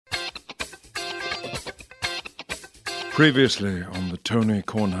Previously on the Tony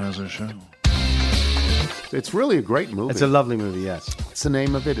Kornheiser Show. It's really a great movie. It's a lovely movie, yes. What's the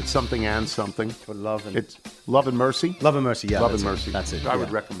name of it? It's something and something. For love and... It's Love and Mercy? Love and Mercy, yeah. Love and Mercy. That's it. I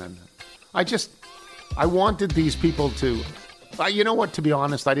would recommend it. I wanted these people to... you know what, to be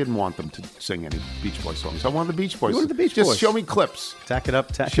honest, I didn't want them to sing any Beach Boys songs. I wanted the Beach Boys. You wanted the Beach Just Boys. show me clips. Tack it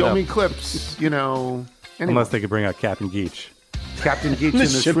up, Show me clips, you know. Anyway. Unless they could bring out Captain Geach. Captain Geach and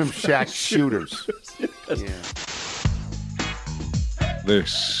the Shrimp Shack Shooters. Yeah.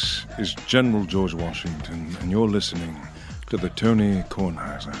 This is General George Washington, and you're listening to the Tony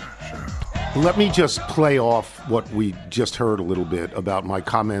Kornheiser Show. Let me just play off what we just heard a little bit about my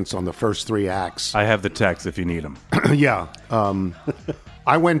comments on the first three acts. I have the text if you need them. Yeah.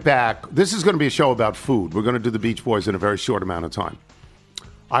 I went back. This is going to be a show about food. We're going to do the Beach Boys in a very short amount of time.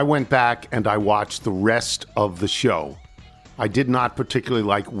 I went back and I watched the rest of the show. I did not particularly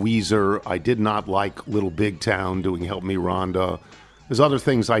like Weezer. I did not like Little Big Town doing Help Me Rhonda. There's other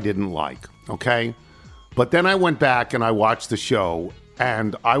things I didn't like, okay? But then I went back and I watched the show,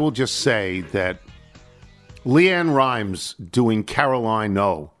 and I will just say that Leanne Rimes doing Caroline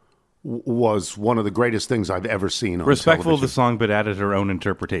O was one of the greatest things I've ever seen on Respectful television. of the song, but added her own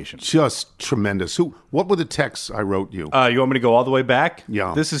interpretation. Just tremendous. What were the texts I wrote you? You want me to go all the way back?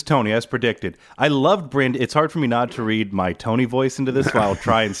 Yeah. This is Tony, as predicted. I loved Brandy. It's hard for me not to read my Tony voice into this, so I'll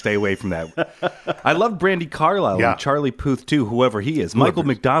try and stay away from that. I loved Brandy Carlisle and Charlie Puth, too, whoever he is. Michael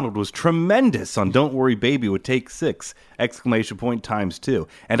McDonald was tremendous on Don't Worry Baby with Take 6, ! Times 2.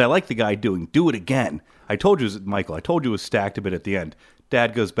 And I like the guy doing Do It Again. I told you, Michael, I told you it was stacked a bit at the end.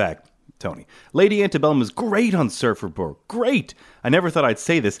 Dad goes back. Tony. Lady Antebellum is great on Surfboard. Great. I never thought I'd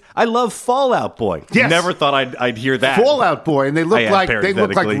say this. I love Fall Out Boy. Yes. Never thought I'd hear that. Fall Out Boy, and they look like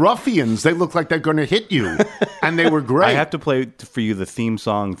parenthetically. ruffians. They look like they're going to hit you, and they were great. I have to play for you the theme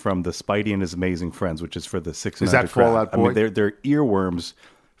song from the Spidey and His Amazing Friends, which is for the 6 and Is that Fall Out Boy? I mean, they're earworms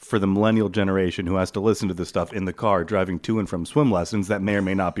for the millennial generation who has to listen to this stuff in the car driving to and from swim lessons that may or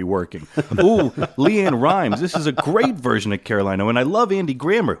may not be working. Ooh, Leanne Rimes. This is a great version of Carolina, and I love Andy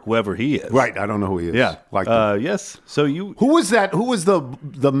Grammer, whoever he is. Right, I don't know who he is. Yeah. Yes. So you... Who was that? Who was the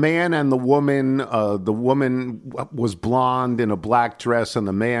man and the woman? The woman was blonde in a black dress, and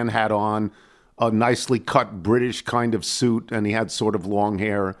the man had on a nicely cut British kind of suit, and he had sort of long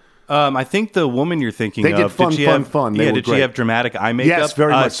hair. I think the woman you're thinking they of... did fun. Did she have dramatic eye makeup? Yes,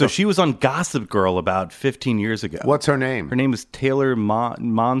 very much so. So she was on Gossip Girl about 15 years ago. What's her name? Her name is Taylor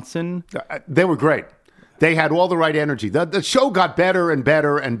Monson. They were great. They had all the right energy. The show got better and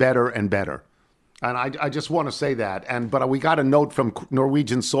better and better and better. And I just want to say that. But we got a note from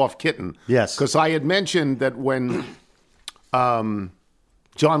Norwegian Soft Kitten. Yes. Because I had mentioned that when John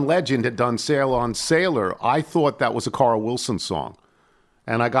Legend had done Sail on Sailor, I thought that was a Carl Wilson song.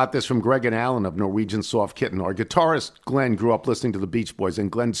 And I got this from Greg and Allen of Norwegian Soft Kitten. Our guitarist, Glenn, grew up listening to the Beach Boys,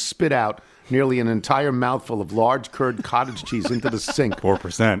 and Glenn spit out nearly an entire mouthful of large curd cottage cheese into the sink.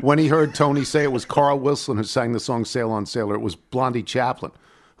 4%. When he heard Tony say it was Carl Wilson who sang the song Sail on Sailor, it was Blondie Chaplin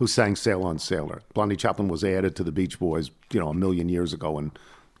who sang Sail on Sailor. Blondie Chaplin was added to the Beach Boys, a million years ago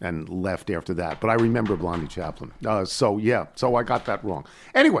and left after that. But I remember Blondie Chaplin. So I got that wrong.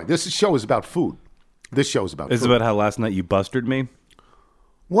 Anyway, this show is about food. It's about how last night you busted me?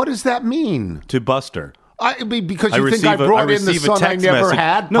 What does that mean? To buster. Because you think I brought in the son I never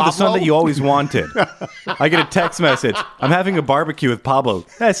had, No, Pablo? the son that you always wanted. I get a text message. I'm having a barbecue with Pablo.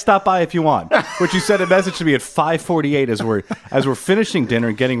 Hey, stop by if you want. Which you sent a message to me at 5:48 as we're finishing dinner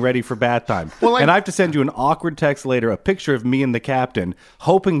and getting ready for bath time. And I have to send you an awkward text later, a picture of me and the captain,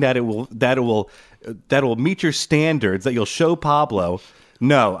 hoping that it will meet your standards, that you'll show Pablo.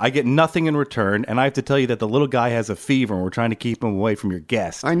 No, I get nothing in return, and I have to tell you that the little guy has a fever, and we're trying to keep him away from your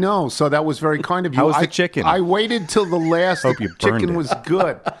guest. I know, so that was very kind of you. How was the chicken? I waited till the last. Hope you burned chicken it. was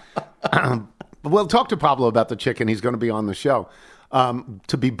good. We'll talk to Pablo about the chicken. He's going to be on the show.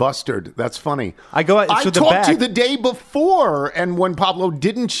 To be busted. That's funny. I talked to you the day before, and when Pablo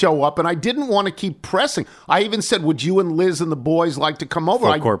didn't show up, and I didn't want to keep pressing. I even said, would you and Liz and the boys like to come over?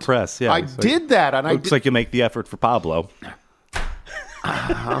 Full court press, yeah. I did that. And looks like you make the effort for Pablo.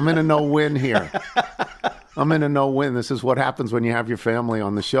 I'm in a no-win here. I'm in a no-win. This is what happens when you have your family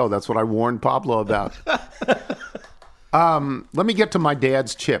on the show. That's what I warned Pablo about. Let me get to my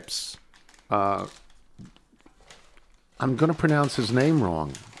dad's chips. I'm going to pronounce his name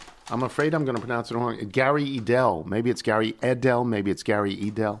wrong. I'm afraid I'm going to pronounce it wrong. Gary Edel. Maybe it's Gary Edel. Maybe it's Gary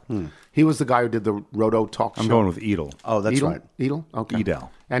Edel. He was the guy who did the Roto talk show. I'm going with Edel. Oh, that's right. Edel? Okay.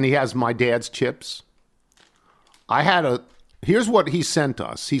 Edel. And he has my dad's chips. Here's what he sent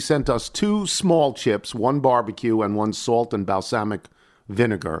us. He sent us 2 small chips, one barbecue and one salt and balsamic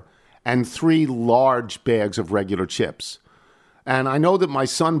vinegar. and 3 large bags of regular chips. And I know that my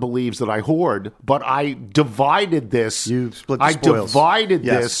son believes that I hoard, but I divided this. You split the spoils.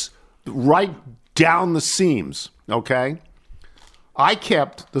 This right down the seams, okay? I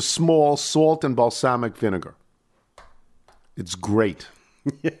kept the small salt and balsamic vinegar. It's great.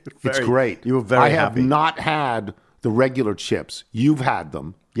 It's great. You were very happy. I have happy. not had the regular chips. You've had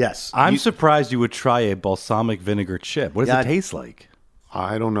them. Yes. I'm surprised you would try a balsamic vinegar chip. What does it taste like?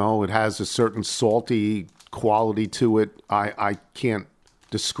 I don't know. It has a certain salty quality to it. I can't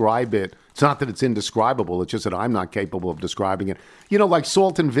describe it. It's not that it's indescribable. It's just that I'm not capable of describing it. You know, like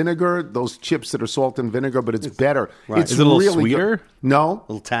salt and vinegar, those chips that are salt and vinegar, but it's better. Right. It's Is it a little really sweeter? Good. No.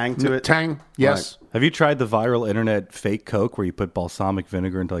 A little tang to it? Tang, yes. Right. Have you tried the viral internet fake Coke where you put balsamic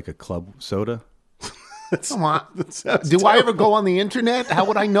vinegar into like a club soda? Come on. Do I ever go on the internet? How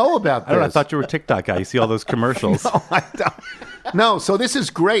would I know about this? I don't know. I thought you were a TikTok guy. You see all those commercials. No, I don't. No, so this is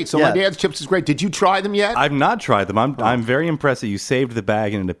great. So my dad's chips is great. Did you try them yet? I've not tried them. I'm very impressed that you saved the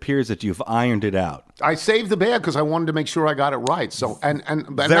bag and it appears that you've ironed it out. I saved the bag because I wanted to make sure I got it right. So and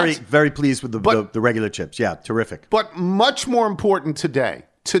very pleased with the regular chips. Yeah, terrific. But much more important today,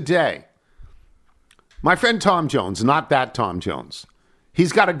 my friend Tom Jones, not that Tom Jones,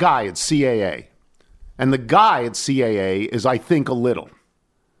 he's got a guy at CAA. And the guy at CAA is, I think, a little.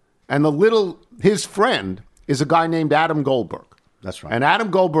 And his friend is a guy named Adam Goldberg. That's right. And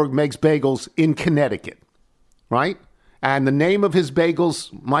Adam Goldberg makes bagels in Connecticut, right? And the name of his bagels,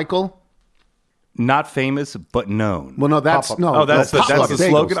 Michael? Not famous, but known. Well, no, that's that's the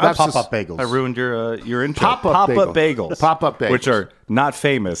slogan. Pop-up bagels. I ruined your intro. Pop-up bagels. Pop-up bagels. Which are not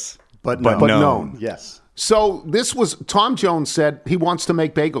famous, but known. Yes. So this was, Tom Jones said he wants to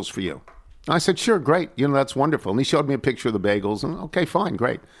make bagels for you. I said, sure, great. You know, that's wonderful. And he showed me a picture of the bagels. And okay, fine,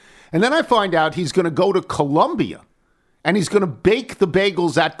 great. And then I find out he's going to go to Columbia. And he's going to bake the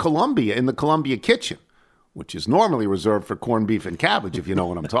bagels at Columbia in the Columbia kitchen, which is normally reserved for corned beef and cabbage, if you know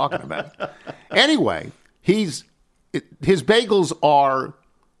what I'm talking about. Anyway, his bagels are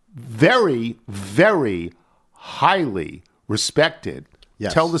very, very highly respected.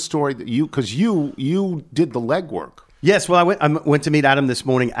 Yes. Tell the story that because you did the legwork. Yes, well, I went to meet Adam this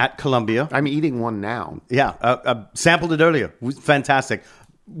morning at Columbia. I'm eating one now. Yeah, I sampled it earlier. It was fantastic.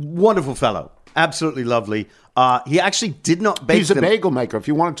 Wonderful fellow. Absolutely lovely. He actually did not bake them. He's a bagel maker. If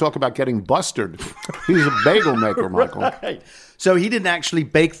you want to talk about getting busted, he's a bagel maker, Michael. Right. So he didn't actually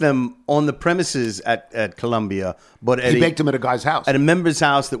bake them on the premises at Columbia, but he baked them at a guy's house. At a member's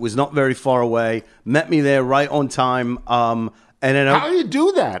house that was not very far away. Met me there right on time. And then how do you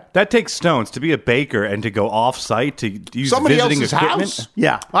do that? That takes stones to be a baker and to go off-site to use somebody visiting else's equipment. House?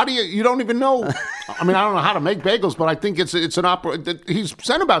 Yeah. How do you don't even know? I mean, I don't know how to make bagels, but I think it's an opera. He's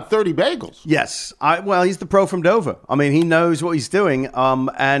sent about 30 bagels. Yes. Well, he's the pro from Dover. I mean, he knows what he's doing.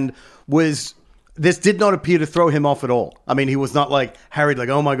 This did not appear to throw him off at all. I mean, he was not like harried, like,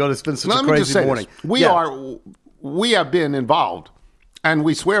 oh my God, it's been such a crazy morning. We have been involved, and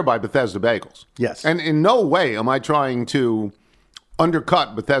we swear by Bethesda Bagels. Yes. And in no way am I trying to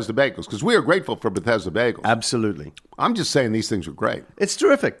undercut Bethesda Bagels, because we are grateful for Bethesda Bagels. Absolutely. I'm just saying these things are great. It's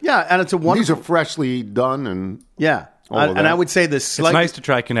terrific. Yeah, and it's a wonderful... These are freshly done and... Yeah. And I would say this... It's nice to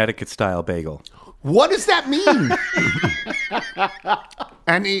try Connecticut-style bagel. What does that mean?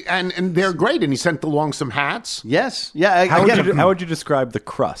 and they're great, and he sent along some hats. Yes. Yeah. How would you describe the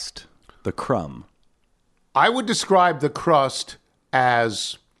crust, the crumb? I would describe the crust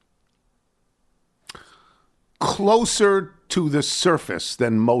as closer to the surface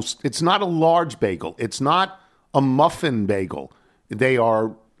than most. It's not a large bagel. It's not a muffin bagel. They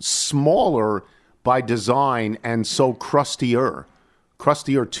are smaller by design and so crustier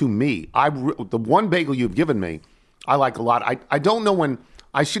to me. The one bagel you've given me, I like a lot. I don't know when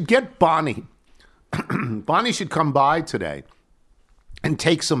I should get Bonnie. Bonnie should come by today and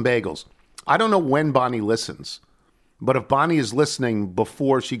take some bagels. I don't know when Bonnie listens, but if Bonnie is listening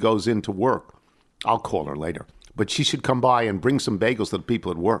before she goes into work, I'll call her later. But she should come by and bring some bagels to the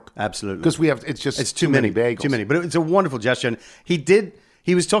people at work. Absolutely. Because it's too many bagels. Too many. But it's a wonderful gesture. And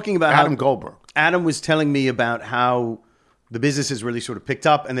he was talking about Adam Goldberg. Adam was telling me about how the business has really sort of picked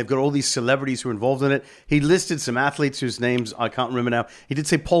up and they've got all these celebrities who are involved in it. He listed some athletes whose names I can't remember now. He did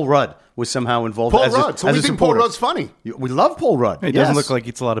say Paul Rudd was somehow involved. Paul Rudd. So we think Paul Rudd's funny. We love Paul Rudd. He doesn't look like he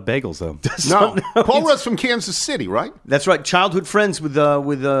eats a lot of bagels, though. No. Paul Rudd's from Kansas City, right? That's right. Childhood friends with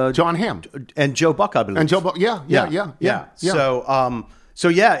John Hamm. And Joe Buck, I believe. And Joe Buck. Yeah. So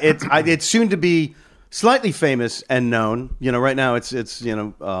yeah, it's soon to be slightly famous and known. You know, right now it's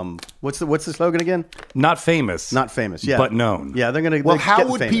what's the slogan again? Not famous. Not famous, yeah. But known. Yeah, they're going to Well, how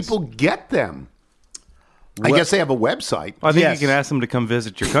would people get them? I guess they have a website. I think Yes. you can ask them to come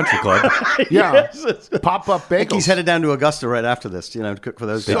visit your country club. Yeah. Pop-up I think bagels. he's headed down to Augusta right after this, to cook for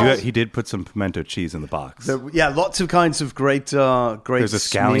those guys. He did put some pimento cheese in the box. Yeah, lots of kinds of great There's a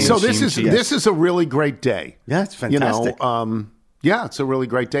scallion. smears. So Steam cheese. this is a really great day. Yeah, it's fantastic. Yeah, it's a really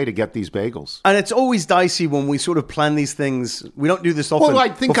great day to get these bagels. And it's always dicey when we sort of plan these things. We don't do this often. Well, I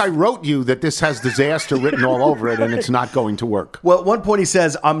think I wrote you that this has disaster written all over it, and it's not going to work. Well, at one point he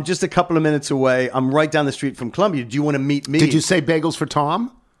says, I'm just a couple of minutes away. I'm right down the street from Columbia. Do you want to meet me? Did you say bagels for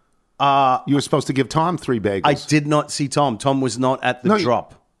Tom? You were supposed to give Tom 3 bagels. I did not see Tom. Tom was not at the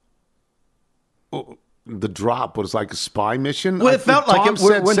drop. The drop was like a spy mission. Well, it felt like Tom it.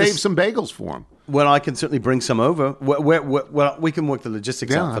 said When save this- some bagels for him. Well, I can certainly bring some over. Well, we can work the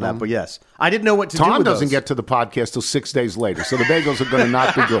logistics out for that, but yes. I didn't know what to do Tom with doesn't those. get to the podcast till 6 days later, so the bagels are going to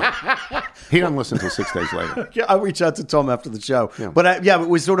not be good. He doesn't listen till 6 days later. Yeah, I'll reach out to Tom after the show. Yeah. But it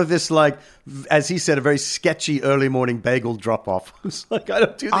was sort of this, like, as he said, a very sketchy early morning bagel drop off. It's like, I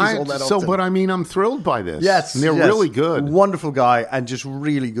don't do these all that often. But I mean, I'm thrilled by this. Yes. And they're yes. really good. Wonderful guy and just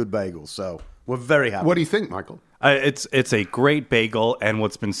really good bagels. So we're very happy. What do you think, Michael? It's a great bagel, and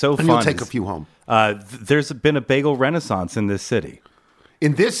what's been so And fun you'll take is, a few home. There's been a bagel renaissance in this city.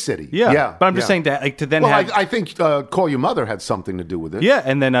 In this city? Yeah. But I'm just saying to then Well, have... I think Call Your Mother had something to do with it. Yeah,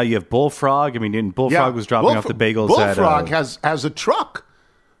 and then you have Bullfrog. I mean, Bullfrog was dropping off the bagels Bullfrog at... has a truck.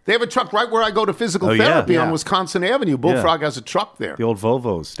 They have a truck right where I go to physical Oh, yeah. therapy Yeah. on Wisconsin Avenue. Bullfrog has a truck there. the old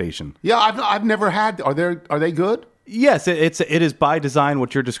Volvo station. Yeah, I've never had. Are they good? Yes, it is by design.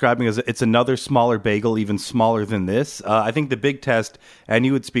 What you're describing is it's another smaller bagel, even smaller than this. I think the big test, and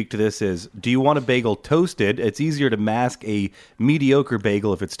you would speak to this, is do you want a bagel toasted? It's easier to mask a mediocre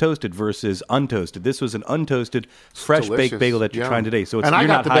bagel if it's toasted versus untoasted. This was an untoasted, fresh Delicious. baked bagel that you're Yeah. trying today. So it's, and you're I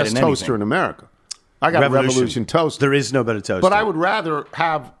got not the hiding best anything. toaster in America. I got a Revolution toaster. There is no better toaster. But I would rather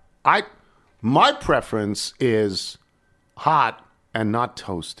have my preference is hot and not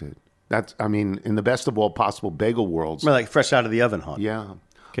toasted. That's in the best of all possible bagel worlds. Like fresh out of the oven hot. Yeah.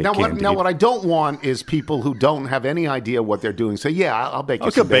 Okay, Now Candide. what I don't want is people who don't have any idea what they're doing say, "Yeah, I'll bake you I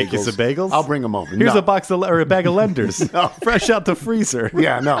some could bake bagels. you some bagels. I'll bring them over." Here's No. a box or a bag of Lenders, fresh out the freezer.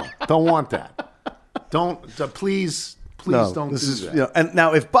 Yeah, no, don't want that. Please No, don't this do is, that. and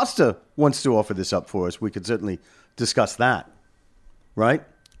now if Buster wants to offer this up for us, we could certainly discuss that. Right?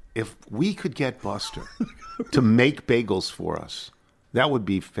 If we could get Buster to make bagels for us, that would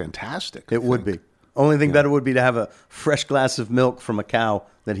be fantastic. It would be. Only thing better would be to have a fresh glass of milk from a cow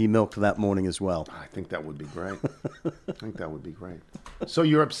that he milked that morning as well. I think that would be great. I think that would be great. So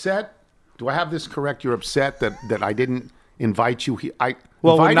you're upset? Do I have this correct? You're upset that I didn't invite you here? I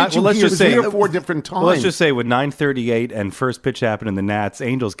invited you let's here just say 3 or 4 different times. Well, let's just say with 9:38 and first pitch happened in the Nats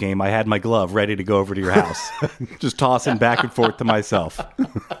Angels game, I had my glove ready to go over to your house, just tossing back and forth to myself.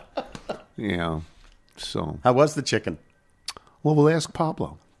 Yeah. So, How was the chicken? well, we'll ask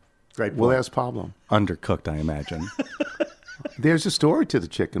Pablo. Great. We'll point. ask Pablo. Undercooked, I imagine. There's a story to the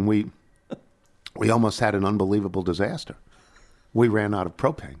chicken. We almost had an unbelievable disaster. We ran out of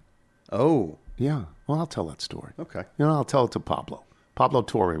propane. Oh, Yeah. Well, I'll tell that story. okay. I'll tell it to Pablo. Pablo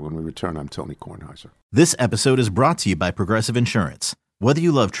Torre when we return. I'm Tony Kornheiser. This episode is brought to you by Progressive Insurance. Whether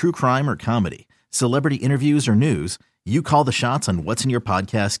you love true crime or comedy, celebrity interviews or news, you call the shots on what's in your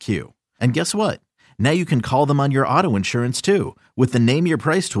podcast queue. And guess what? Now you can call them on your auto insurance too with the Name Your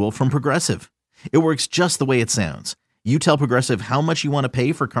Price tool from Progressive. It works just the way it sounds. You tell Progressive how much you want to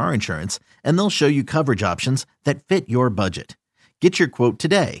pay for car insurance, and they'll show you coverage options that fit your budget. Get your quote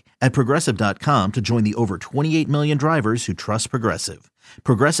today at Progressive.com to join the over 28 million drivers who trust Progressive.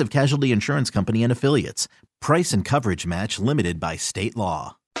 Progressive Casualty Insurance Company and Affiliates. Price and coverage match limited by state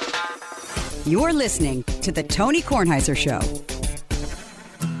law. You're listening to The Tony Kornheiser Show.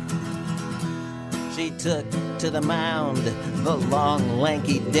 She took to the mound, the long,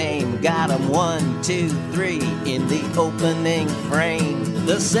 lanky dame. Got him 1, 2, 3 in the opening frame.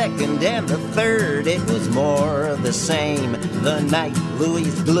 The second and the third, it was more of the same. The night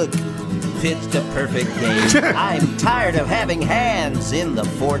Louise Gluck pitched a perfect game. I'm tired of having hands. In the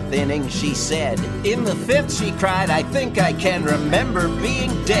 4th inning, she said. In the 5th, she cried, I think I can remember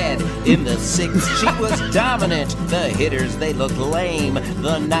being dead. In the 6th, she was dominant. The hitters, they looked lame.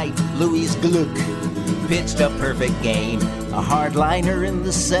 The night Louise Gluck pitched a perfect game. A hardliner in the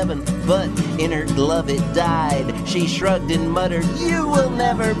 7th, but in her glove it died. She shrugged and muttered, you will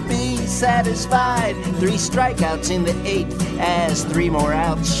never be satisfied. 3 strikeouts in the 8th, as 3 more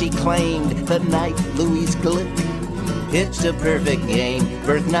outs she claimed. The night Louise Gluck pitched a perfect game.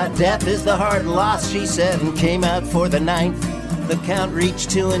 Birth not death is the hard loss, she said, and came out for the 9th. The count reached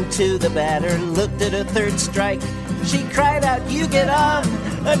 2-2, the batter looked at a 3rd strike. She cried out, you get on.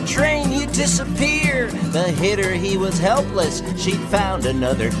 a train, you disappear. The hitter, he was helpless, she'd found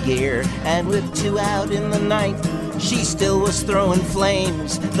another gear. And with 2 out in the ninth, she still was throwing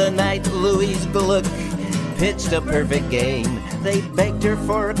flames. The night Louise Gluck pitched a perfect game. They begged her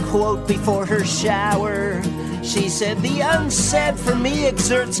for a quote before her shower. She said, the unsaid for me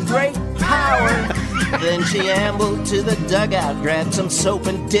exerts great power. Then she ambled to the dugout, grabbed some soap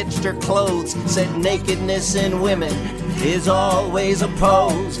and ditched her clothes. Said nakedness in women is always a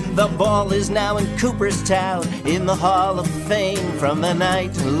pose. The ball is now in Cooperstown in the Hall of Fame. From the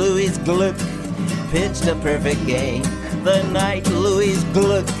night Louise Gluck pitched a perfect game. The night Louise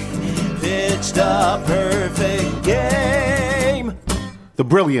Gluck pitched a perfect game. The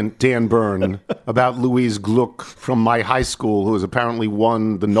brilliant Dan Byrne about Louise Gluck from my high school, who has apparently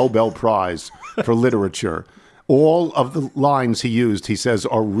won the Nobel Prize for Literature. All of the lines he used, he says,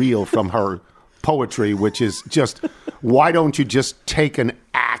 are real from her poetry, which is just, why don't you just take an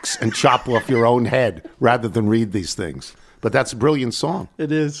axe and chop off your own head rather than read these things? But that's a brilliant song.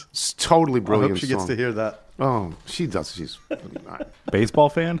 It is. It's totally brilliant. I hope she gets to hear that. Oh, she does. She's Baseball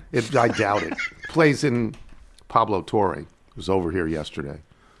fan? I doubt it. Plays in Pablo Torre, who's over here yesterday.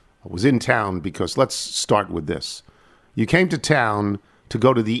 I was in town because, let's start with this. You came to town to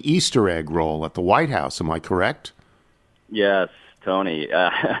go to the Easter egg roll at the White House. Am I correct? Yes, Tony.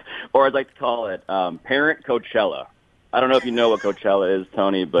 Or I'd like to call it Parent Coachella. I don't know if you know what Coachella is,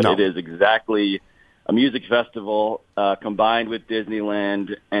 Tony, but No. It is exactly a music festival combined with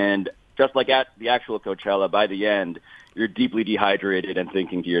Disneyland. And just like at the actual Coachella, by the end, you're deeply dehydrated and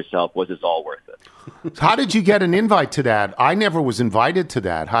thinking to yourself, was this all worth it? How did you get an invite to that? I never was invited to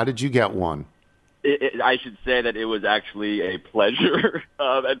that. How did you get one? I should say that it was actually a pleasure,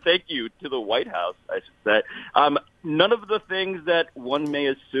 and thank you to the White House, I should say. None of the things that one may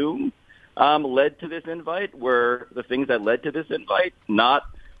assume led to this invite were the things that led to this invite, not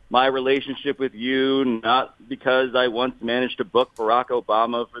my relationship with you, not because I once managed to book Barack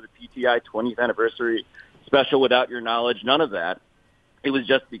Obama for the PTI 20th anniversary special without your knowledge, none of that. It was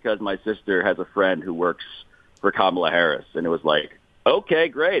just because my sister has a friend who works for Kamala Harris, and it was like, okay,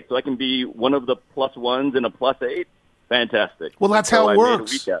 great. So I can be one of the plus ones and a plus 8. Fantastic. Well, that's So how I it made a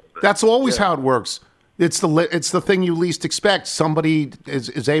works. week out of it. That's always how it works. It's the thing you least expect. Somebody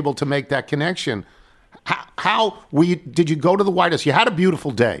is able to make that connection. Did you go to the White House? You had a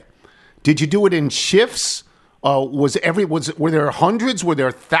beautiful day. Did you do it in shifts? Were there hundreds? Were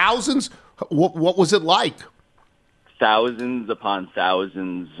there thousands? What was it like? Thousands upon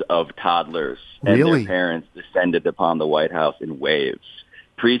thousands of toddlers and Really? their parents descended upon the White House in waves,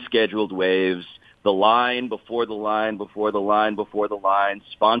 pre-scheduled waves, the line before the line before the line before the line,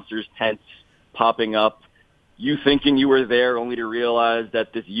 sponsors' tents popping up, you thinking you were there only to realize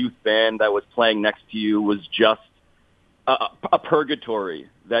that this youth band that was playing next to you was just a purgatory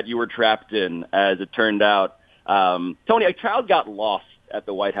that you were trapped in, as it turned out. Tony, a child got lost at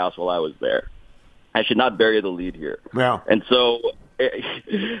the White House while I was there. I should not bury the lead here. Yeah. And so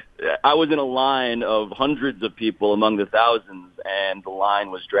I was in a line of hundreds of people among the thousands, and the line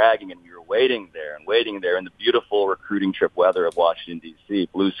was dragging, and we were waiting there in the beautiful recruiting trip weather of Washington, D.C.,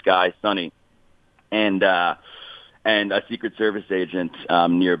 blue sky, sunny. And a Secret Service agent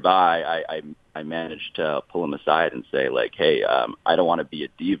nearby, I managed to pull him aside and say, like, hey, I don't want to be a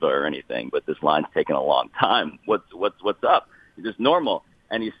diva or anything, but this line's taken a long time. What's up? Is this normal?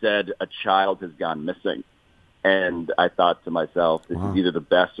 And he said, a child has gone missing. And I thought to myself, this is either the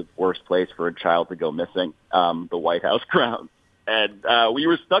best or worst place for a child to go missing, the White House grounds. And we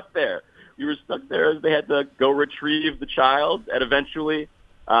were stuck there. As they had to go retrieve the child. And eventually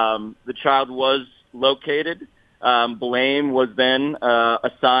the child was located. Blame was then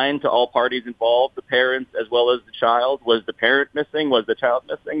assigned to all parties involved, the parents as well as the child. Was the parent missing? Was the child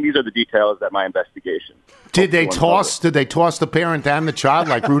missing? These are the details that my investigation. Did they toss the parent and the child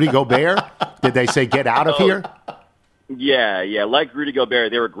like Rudy Gobert? Did they say, get out of here? Yeah. Like Rudy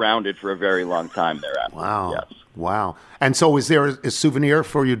Gobert, they were grounded for a very long time thereafter. Wow. Yes. Wow. And so is there a souvenir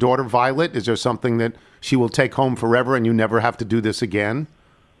for your daughter, Violet? Is there something that she will take home forever and you never have to do this again?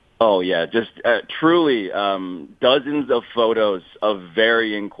 Oh, yeah, just truly dozens of photos of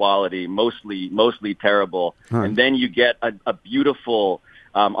varying quality, mostly terrible. And then you get a beautiful,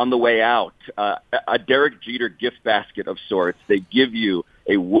 on the way out, a Derek Jeter gift basket of sorts. They give you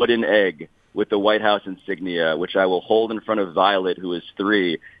a wooden egg with the White House insignia, which I will hold in front of Violet, who is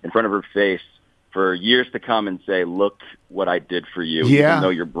 3, in front of her face for years to come and say, look what I did for you, even though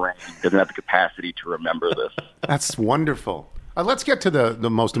your brain doesn't have the capacity to remember this. That's wonderful. Let's get to the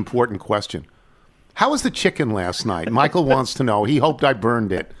most important question. How was the chicken last night? Michael wants to know. He hoped I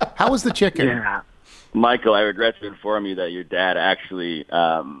burned it. How was the chicken? Yeah. Michael, I regret to inform you that your dad actually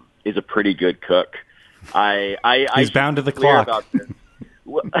is a pretty good cook. He's bound to the clock.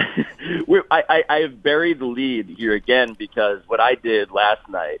 I have buried the lead here again because what I did last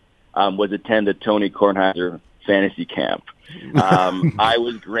night was attend a Tony Kornheiser fantasy camp. I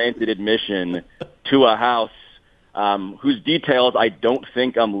was granted admission to a house whose details I don't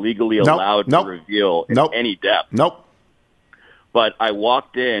think I'm legally allowed to reveal in any depth. Nope. But I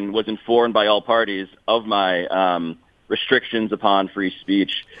walked in, was informed by all parties of my restrictions upon free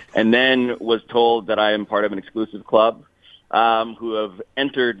speech, and then was told that I am part of an exclusive club who have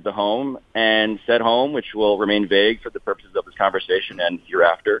entered the home and said home, which will remain vague for the purposes of this conversation and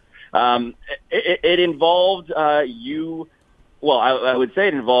hereafter. It involved you. Well, I would say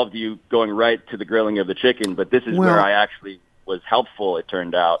it involved you going right to the grilling of the chicken, but this is where I actually was helpful, it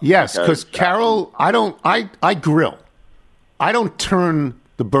turned out. Yes, because Carol, I grill. I don't turn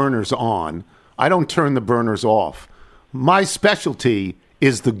the burners on. I don't turn the burners off. My specialty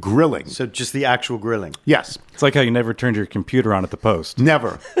is the grilling. So just the actual grilling. Yes. It's like how you never turned your computer on at the post.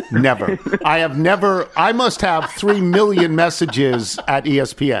 Never. I must have 3 million messages at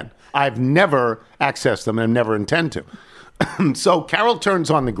ESPN. I've never accessed them and never intend to. So Carol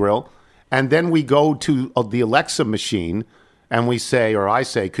turns on the grill, and then we go to the Alexa machine, and we say, or I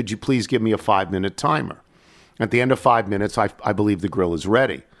say, could you please give me a 5-minute timer? At the end of 5 minutes, I believe the grill is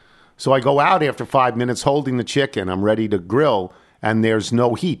ready. So I go out after 5 minutes holding the chicken. I'm ready to grill, and there's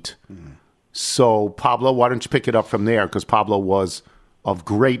no heat. So, Pablo, why don't you pick it up from there? Because Pablo was of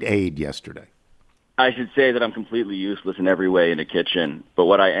great aid yesterday. I should say that I'm completely useless in every way in a kitchen. But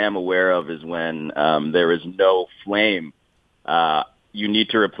what I am aware of is when there is no flame, you need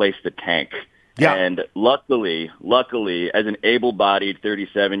to replace the tank. Yeah. And luckily, as an able-bodied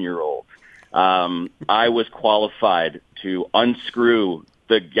 37-year-old, I was qualified to unscrew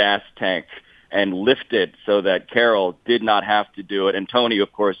the gas tank and lift it so that Carol did not have to do it. And Tony,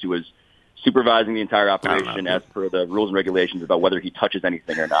 of course, who was supervising the entire operation as per the rules and regulations about whether he touches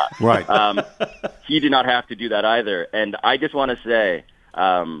anything or not. Right. He did not have to do that either. And I just want to say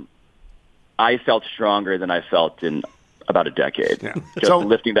I felt stronger than I felt in about a decade. Yeah. Just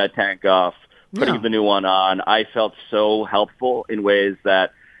lifting that tank off, putting the new one on. I felt so helpful in ways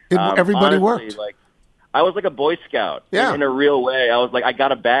that everybody honestly, worked. Like, I was like a Boy Scout in a real way. I was like, I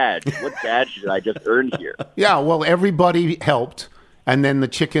got a badge. What badge did I just earn here? Yeah, well, everybody helped, and then the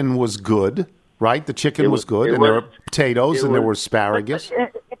chicken was good, right? The chicken was good, and there were potatoes, and there were asparagus.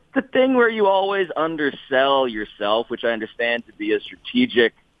 It's the thing where you always undersell yourself, which I understand to be a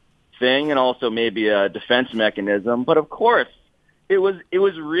strategic thing and also maybe a defense mechanism. But, of course, it was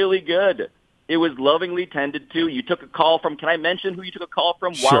really good. It was lovingly tended to. You took a call from, can I mention who you took a call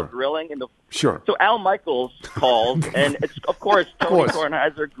from while grilling? Sure. So Al Michaels called, and it's, of course, Tony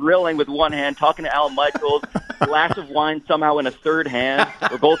Kornheiser grilling with one hand, talking to Al Michaels, glass of wine somehow in a third hand.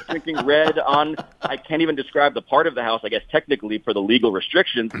 We're both drinking red on, I can't even describe the part of the house, I guess, technically for the legal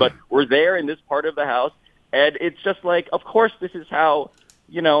restrictions, but we're there in this part of the house, and it's just like, of course, this is how,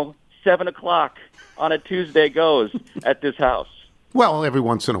 7 o'clock on a Tuesday goes at this house. Well, every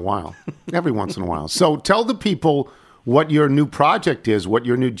once in a while. So tell the people what your new project is, what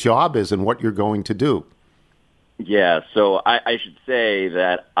your new job is, and what you're going to do. Yeah, so I should say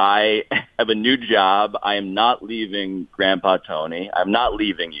that I have a new job. I am not leaving Grandpa Tony. I'm not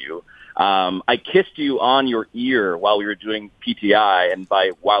leaving you. I kissed you on your ear while we were doing PTI, and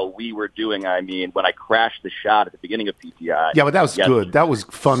by while we were doing, I mean when I crashed the shot at the beginning of PTI. Yeah, but that was good. That was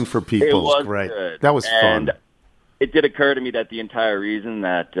fun for people. It was right. Good. That was fun. And it did occur to me that the entire reason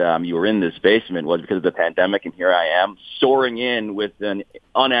that you were in this basement was because of the pandemic, and here I am, soaring in with an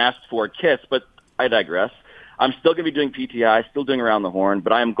unasked-for kiss. But I digress. I'm still going to be doing PTI, still doing Around the Horn,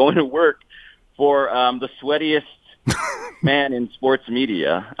 but I am going to work for the sweatiest man in sports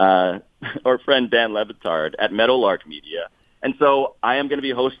media, our friend Dan Levitard at Meadowlark Media. And so I am going to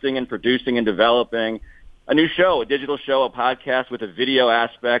be hosting and producing and developing a new show, a digital show, a podcast with a video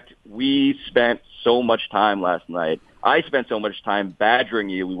aspect. We spent so much time last night. I spent so much time badgering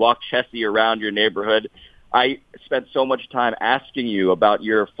you. We walked Chessie around your neighborhood. I spent so much time asking you about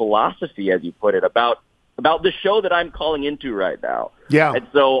your philosophy, as you put it, about the show that I'm calling into right now. Yeah. And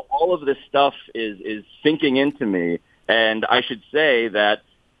so all of this stuff is sinking into me. And I should say that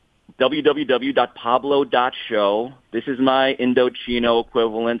www.pablo.show. This is my Indochino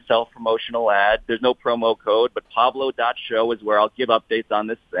equivalent self-promotional ad. There's no promo code, but pablo.show is where I'll give updates on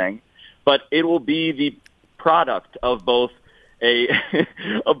this thing. But it will be the product of both a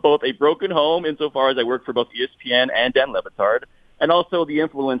broken home insofar as I work for both ESPN and Dan Levitard, and also the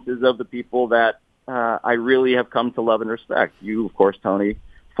influences of the people that I really have come to love and respect. You, of course, Tony,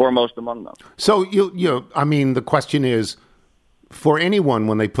 foremost among them. So I mean, the question is, for anyone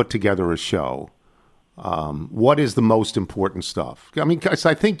when they put together a show, what is the most important stuff? I mean, 'cause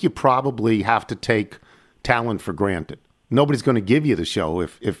I think you probably have to take talent for granted. Nobody's going to give you the show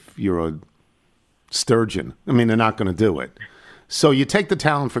if you're a sturgeon. I mean, they're not going to do it. So you take the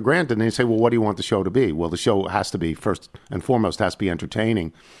talent for granted and you say, well, what do you want the show to be? Well, the show has to be, first and foremost, has to be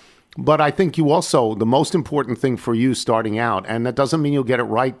entertaining. But I think you also, the most important thing for you starting out, and that doesn't mean you'll get it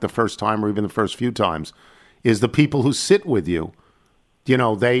right the first time or even the first few times, is the people who sit with you. You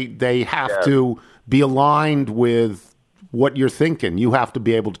know, they have to be aligned with what you're thinking. You have to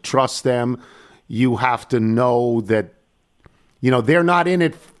be able to trust them. You have to know that, you know, they're not in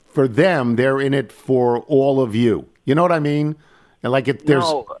it for them. They're in it for all of you. You know what I mean? And like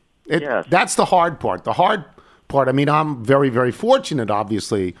that's the hard part. The hard part, I mean, I'm very, very fortunate,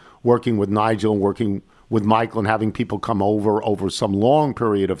 obviously, working with Nigel and working with Michael and having people come over some long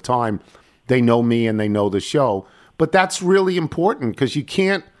period of time. They know me and they know the show. But that's really important because you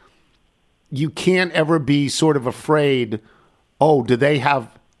can't ever be sort of afraid, oh, do they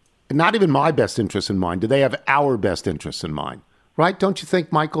have not even my best interests in mind? Do they have our best interests in mind? Right? Don't you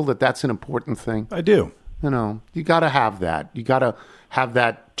think, Michael, that that's an important thing? I do. You know, you got to have that. You got to have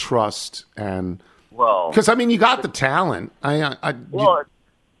that trust and well, because I mean, you got the talent.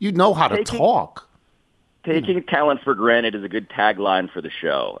 You know how to talk. Taking talent for granted is a good tagline for the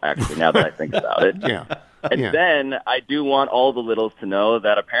show. Actually, now that I think about it, And then I do want all the littles to know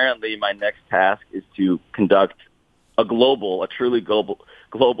that apparently my next task is to conduct a truly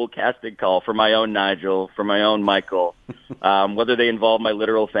global casting call for my own Nigel, for my own Michael, whether they involve my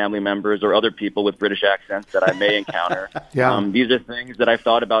literal family members or other people with British accents that I may encounter. These are things that I've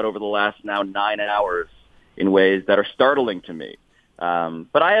thought about over the last now 9 hours in ways that are startling to me.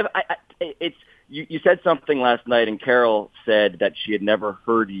 But you said something last night, and Carol said that she had never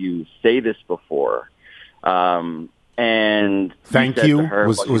heard you say this before. And thank you.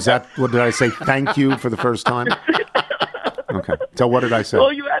 Was that what did I say? Thank you for the first time. Okay. So what did I say?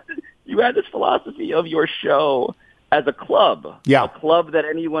 Well, you had this philosophy of your show as a club. Yeah. A club that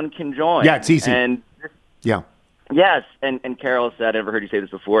anyone can join. Yeah, it's easy. And yes, and Carol said, I never heard you say this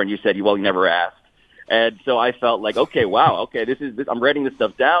before, and you said, well, you never asked. And so I felt like, okay, wow, okay, this I'm writing this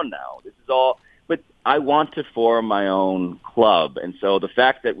stuff down now. This is all. But I want to form my own club. And so the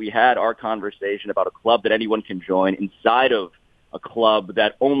fact that we had our conversation about a club that anyone can join inside of a club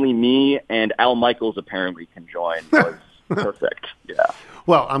that only me and Al Michaels apparently can join was perfect. Yeah.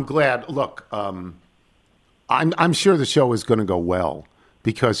 Well, I'm glad. Look, I'm sure the show is going to go well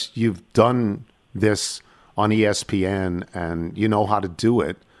because you've done this on ESPN and you know how to do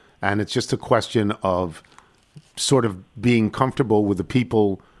it. And it's just a question of sort of being comfortable with the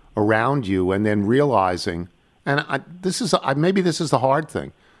people around you and then realizing, and maybe this is the hard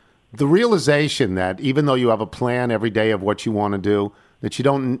thing, the realization that even though you have a plan every day of what you want to do, that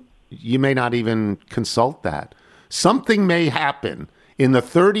you may not even consult that. Something may happen in the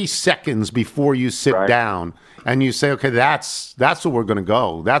 30 seconds before you sit down and you say, okay, that's where we're going to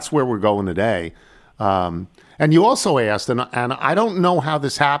go. That's where we're going today. And you also asked, and I don't know how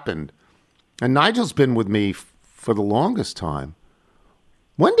this happened, and Nigel's been with me for the longest time.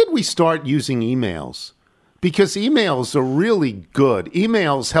 When did we start using emails? Because emails are really good.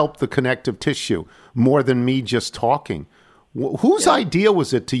 Emails help the connective tissue more than me just talking. Whose idea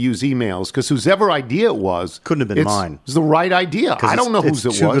was it to use emails? Because whosever idea it was, couldn't have been mine. It's the right idea. I don't know whose it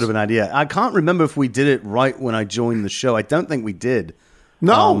was. Too good of an idea. I can't remember if we did it right when I joined the show. I don't think we did.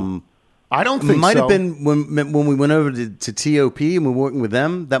 No. I don't think so. It might have been when we went over to TOP and we were working with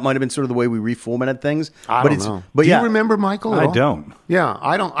them. That might have been sort of the way we reformatted things. I don't know. Do you remember, Michael? I don't. Yeah,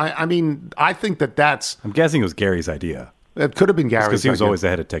 I don't. I mean, I think that's... I'm guessing it was Gary's idea. It could have been Gary's idea. Because he was always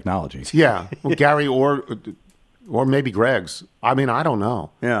ahead of technology. Yeah, well, Gary or maybe Greg's. I mean, I don't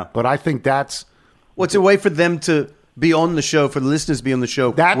know. Yeah. But I think that's... Well, it's a way for them to be on the show, for the listeners to be on the show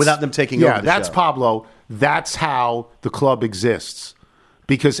without them taking over the show. Yeah, that's Pablo. That's how the club exists.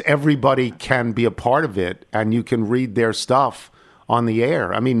 Because everybody can be a part of it, and you can read their stuff on the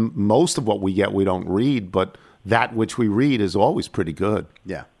air. I mean, most of what we get, we don't read, but that which we read is always pretty good.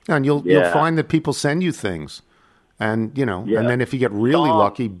 Yeah. And you'll find that people send you things. And, and then if you get really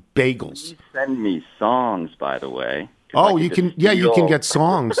lucky, bagels. You send me songs, by the way. Oh, you can get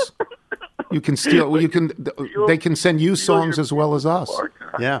songs. You can steal. They can send you songs as well as us.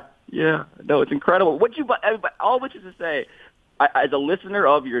 Yeah. Yeah. No, it's incredible. All which is to say, as a listener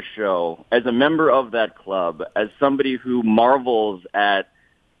of your show, as a member of that club, as somebody who marvels at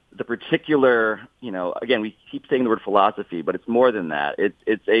the particular, again, we keep saying the word philosophy, but it's more than that.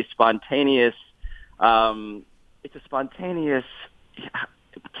 It's a spontaneous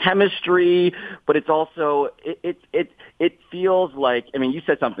chemistry, but it's also it feels like, I mean, you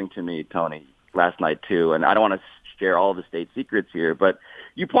said something to me, Tony, last night too, and I don't want to share all the state secrets here, but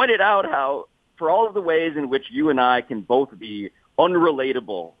you pointed out how for all of the ways in which you and I can both be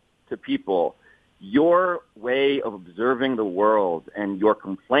unrelatable to people, your way of observing the world and your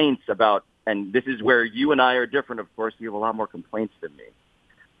complaints about, and this is where you and I are different, of course, you have a lot more complaints than me,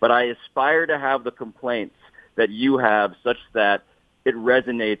 but I aspire to have the complaints that you have such that it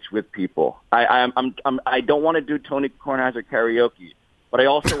resonates with people. I don't want to do Tony Kornheiser karaoke, but I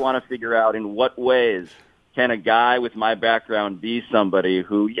also want to figure out in what ways can a guy with my background be somebody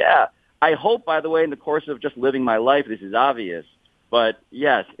who, I hope, by the way, in the course of just living my life, this is obvious, but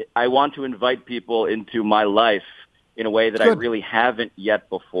yes, I want to invite people into my life in a way that I really haven't yet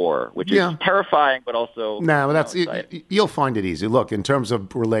before, which is terrifying, but also... you'll find it easy. Look, in terms of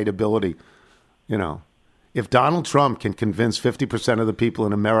relatability, if Donald Trump can convince 50% of the people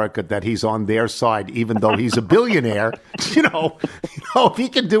in America that he's on their side, even though he's a billionaire, if he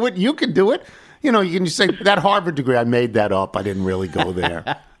can do it, you can do it. You can just say, that Harvard degree, I made that up. I didn't really go there.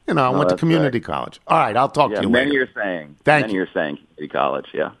 I went to community college. All right, I'll talk to you later. You're saying. You're saying community college,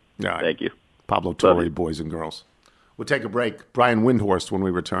 yeah. Right. Thank you. Pablo Torre, boys and girls. We'll take a break. Brian Windhorst, when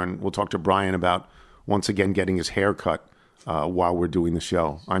we return, we'll talk to Brian about, once again, getting his hair cut while we're doing the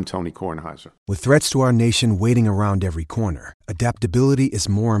show. I'm Tony Kornheiser. With threats to our nation waiting around every corner, adaptability is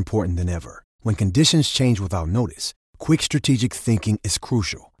more important than ever. When conditions change without notice, quick strategic thinking is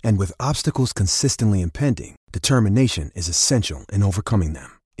crucial. And with obstacles consistently impending, determination is essential in overcoming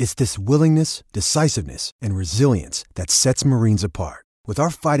them. It's this willingness, decisiveness, and resilience that sets Marines apart. With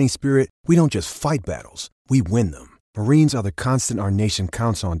our fighting spirit, we don't just fight battles, we win them. Marines are the constant our nation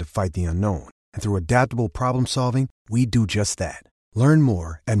counts on to fight the unknown. And through adaptable problem solving, we do just that. Learn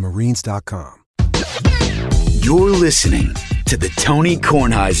more at Marines.com. You're listening to The Tony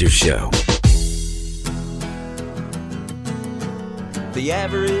Kornheiser Show. The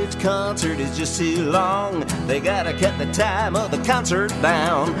average concert is just too long. They gotta cut the time of the concert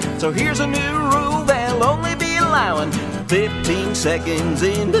down. So here's a new rule they'll only be allowing 15 seconds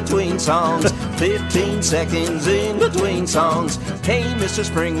in between songs. 15 seconds in between songs. Hey, Mr.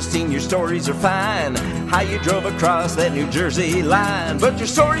 Springsteen, your stories are fine. How you drove across that New Jersey line. But your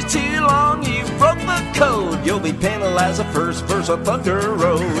story's too long, you broke the code. You'll be penalized the first verse of Thunder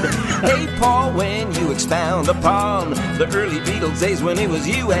Road. Hey, Paul, when you expound upon the early Beatles days when it was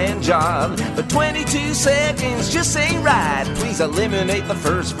you and John. But 22 seconds just ain't right. Please eliminate the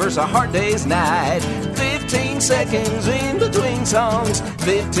first verse of Hard Day's Night. 15 seconds in between songs.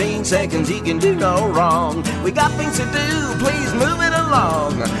 15 seconds, he can do no wrong. We got things to do, please move it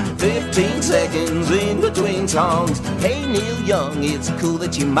along. 15 seconds in between songs. Hey, Neil Young, it's cool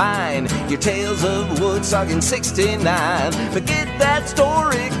that you mind your tales of Woodstock in 69. But get that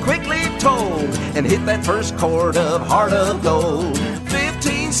story quickly told and hit that first chord of Heart of Gold.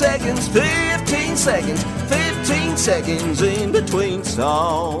 15 seconds, 15 seconds, 15 seconds in between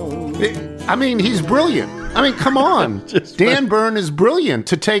songs. I mean, he's brilliant. I mean, come on. Dan Byrne is brilliant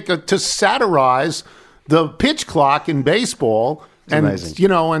to satirize the pitch clock in baseball and,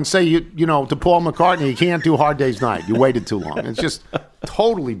 and say, to Paul McCartney, you can't do Hard Day's Night. You waited too long. It's just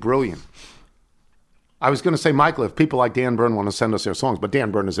totally brilliant. I was going to say, Michael, if people like Dan Byrne want to send us their songs, but Dan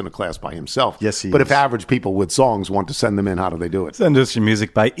Byrne is in a class by himself. Yes, he is. But if average people with songs want to send them in, how do they do it? Send us your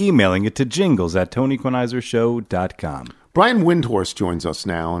music by emailing it to jingles@TonyKornheiserShow.com. Brian Windhorst joins us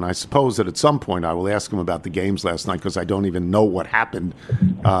now, and I suppose that at some point I will ask him about the games last night because I don't even know what happened.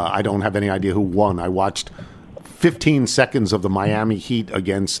 I don't have any idea who won. I watched 15 seconds of the Miami Heat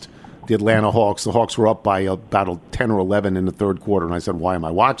against the Atlanta Hawks. The Hawks were up by about 10 or 11 in the third quarter, and I said, why am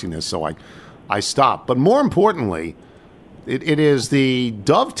I watching this? So I stopped. But more importantly, it is the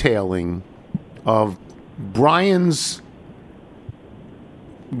dovetailing of Brian's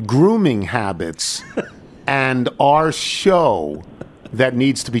grooming habits and our show that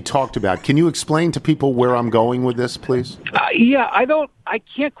needs to be talked about. Can you explain to people where I'm going with this, please? I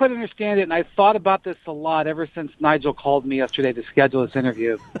can't quite understand it, and I thought about this a lot ever since Nigel called me yesterday to schedule this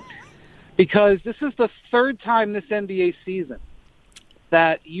interview. Because this is the third time this NBA season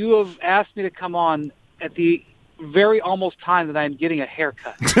that you have asked me to come on at the very almost time that I'm getting a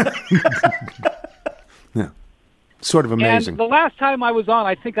haircut. Yeah. Sort of amazing. And the last time I was on,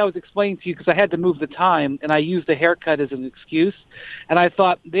 I think I was explaining to you because I had to move the time, and I used the haircut as an excuse. And I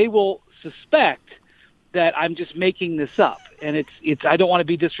thought they will suspect that I'm just making this up. And it's I don't want to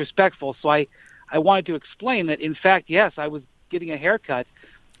be disrespectful, so I wanted to explain that, in fact, yes, I was getting a haircut.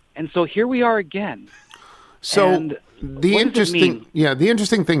 And so here we are again. So And the what does it mean? the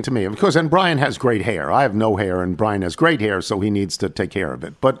interesting thing to me, of course, and Brian has great hair. I have no hair, and Brian has great hair, so he needs to take care of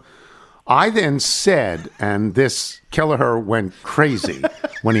it. But I then said, and this Kelleher went crazy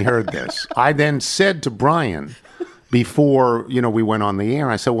when he heard this. I then said to Brian before we went on the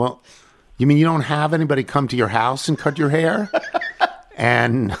air. I said, "Well, you mean you don't have anybody come to your house and cut your hair?"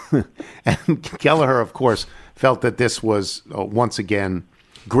 and Kelleher, of course, felt that this was once again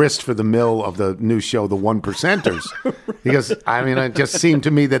grist for the mill of the new show, The One Percenters, because it just seemed to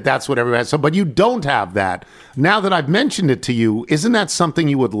me that that's what everybody has. So, but you don't have that. Now that I've mentioned it to you, isn't that something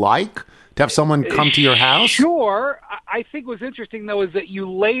you would like to have someone come to your house? Sure. I think what's interesting though is that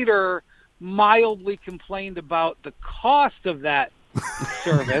you later mildly complained about the cost of that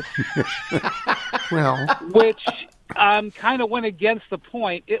service, which kind of went against the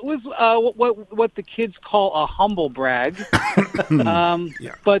point. It was what the kids call a humble brag,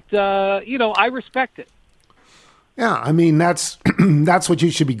 but I respect it. Yeah, that's that's what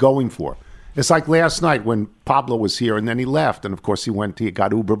you should be going for. It's like last night when Pablo was here, and then he left, and of course he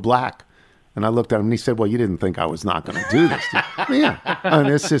got Uber Black, and I looked at him and he said, "Well, you didn't think I was not going to do this?" Yeah,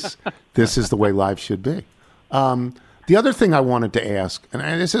 this is the way life should be. The other thing I wanted to ask, and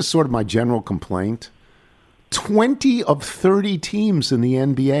this is sort of my general complaint. 20 of 30 teams in the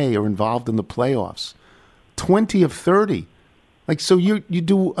NBA are involved in the playoffs. 20 of 30. So you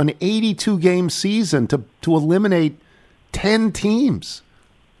do an 82-game season to eliminate 10 teams.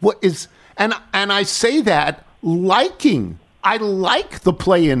 And I say that I like the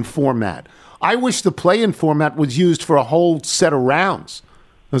play-in format. I wish the play-in format was used for a whole set of rounds,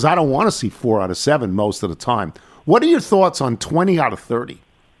 because I don't want to see 4 out of 7 most of the time. What are your thoughts on 20 out of 30?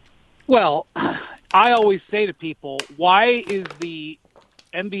 Well, I always say to people, why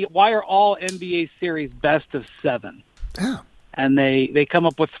are all NBA series best of 7? Yeah. And they come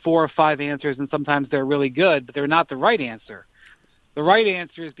up with 4 or 5 answers, and sometimes they're really good, but they're not the right answer. The right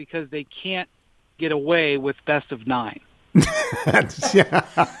answer is because they can't get away with best of 9.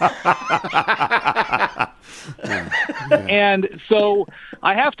 And so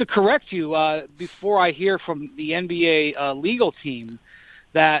I have to correct you before I hear from the NBA legal team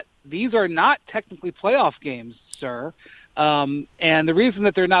that these are not technically playoff games, sir. And the reason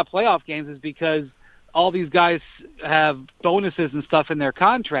that they're not playoff games is because all these guys have bonuses and stuff in their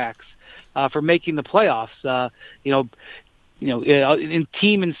contracts for making the playoffs. In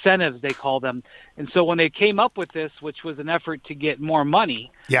team incentives, they call them. And so when they came up with this, which was an effort to get more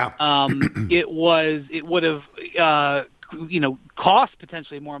money, it would have cost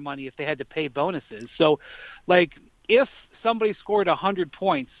potentially more money if they had to pay bonuses. So, if somebody scored 100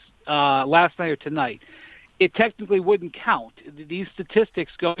 points last night or tonight, it technically wouldn't count. These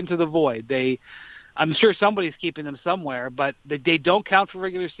statistics go into the void. I'm sure somebody's keeping them somewhere, but they don't count for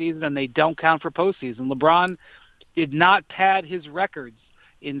regular season and they don't count for postseason. LeBron did not pad his records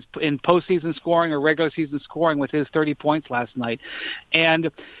in postseason scoring or regular season scoring with his 30 points last night. And,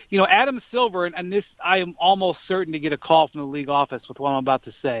 Adam Silver, and this I am almost certain to get a call from the league office with what I'm about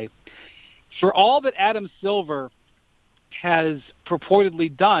to say. For all that Adam Silver has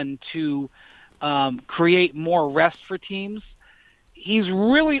purportedly done to create more rest for teams, he's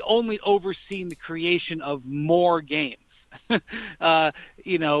really only overseen the creation of more games. They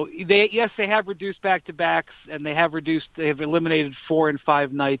have reduced back-to-backs and they have eliminated 4 and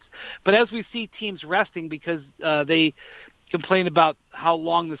 5 nights. But as we see teams resting because they complain about how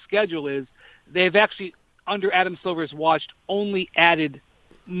long the schedule is, they've actually, under Adam Silver's watch, only added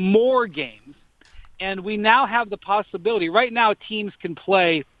more games. And we now have the possibility. Right now, teams can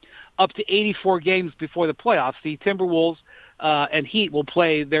play up to 84 games before the playoffs. The Timberwolves and Heat will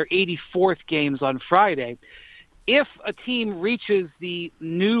play their 84th games on Friday. If a team reaches the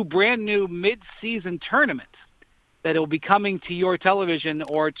brand new mid-season tournament that will be coming to your television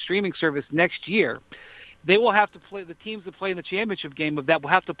or streaming service next year, they will have to play. The teams that play in the championship game of that will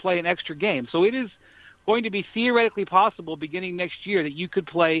have to play an extra game. So it is going to be theoretically possible beginning next year that you could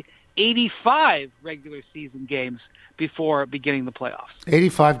play 85 regular season games before beginning the playoffs.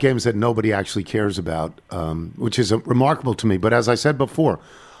 85 games that nobody actually cares about, which is remarkable to me. But as I said before,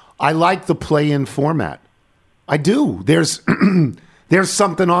 I like the play-in format. I do. There's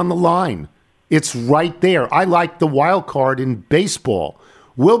something on the line. It's right there. I like the wild card in baseball.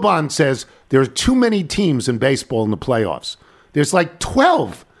 Wilbon says there are too many teams in baseball in the playoffs. There's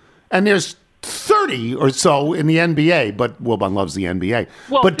 12, and there's 30 or so in the NBA, but Wilbon loves the NBA.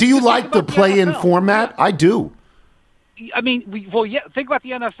 Well, but do you like the play-in format? Yeah. I do. I mean, think about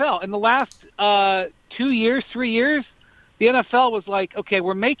the NFL. In the last 3 years, the NFL was like, okay,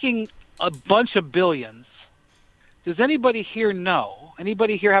 we're making a bunch of billions. Does anybody here know?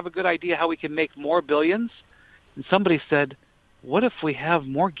 Anybody here have a good idea how we can make more billions? And somebody said, what if we have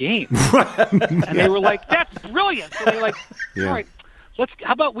more games? And they were like, that's brilliant. So they're like, all right,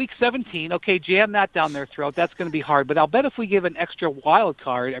 how about week 17? Okay, jam that down their throat. That's going to be hard. But I'll bet if we give an extra wild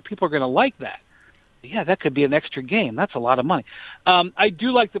card, people are going to like that. Yeah, that could be an extra game. That's a lot of money. I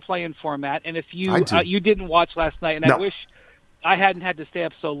do like the play-in format. And if you you didn't watch last night, and I wish I hadn't had to stay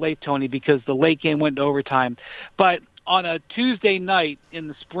up so late, Tony, because the late game went to overtime. But on a Tuesday night in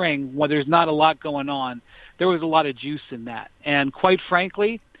the spring, when there's not a lot going on, there was a lot of juice in that. And quite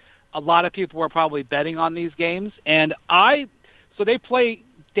frankly, a lot of people were probably betting on these games. And so they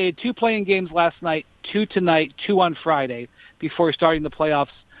had 2 play-in games last night, 2 tonight, 2 on Friday, before starting the playoffs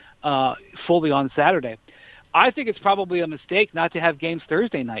fully on Saturday. I think it's probably a mistake not to have games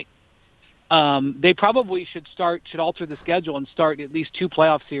Thursday night. They probably should alter the schedule and start at least 2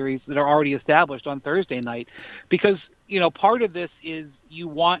 playoff series that are already established on Thursday night, because part of this is you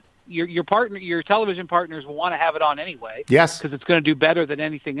want your television partners will want to have it on anyway. Yes, because it's going to do better than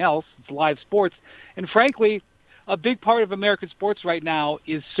anything else. It's live sports, and frankly, a big part of American sports right now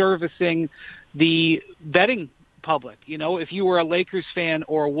is servicing the betting public. If you were a Lakers fan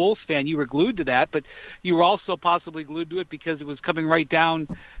or a Wolves fan, you were glued to that, but you were also possibly glued to it because it was coming right down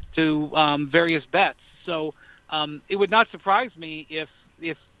to various bets. So it would not surprise me if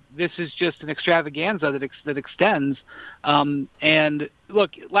this is just an extravaganza that extends. And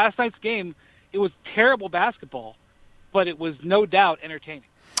look, last night's game, it was terrible basketball, but it was no doubt entertaining.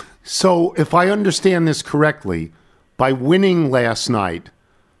 So if I understand this correctly, by winning last night,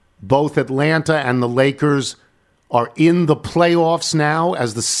 both Atlanta and the Lakers are in the playoffs now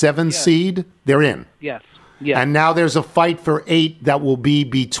as the 7th seed. They're in. Yes. And now there's a fight for 8 that will be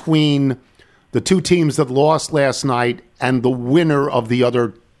between the 2 teams that lost last night and the winner of the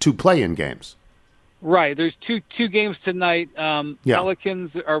other 2 play-in games. Right. There's two games tonight.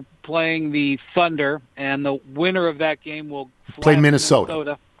 Pelicans are playing the Thunder, and the winner of that game will play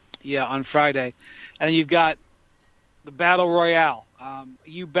Minnesota. Yeah, on Friday. And you've got the Battle Royale.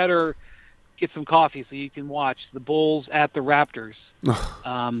 You better get some coffee so you can watch the Bulls at the Raptors.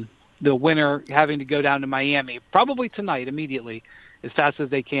 The winner having to go down to Miami, probably tonight, immediately, as fast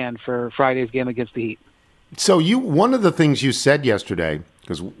as they can for Friday's game against the Heat. So one of the things you said yesterday,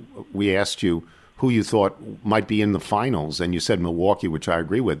 because we asked you who you thought might be in the finals, and you said Milwaukee, which I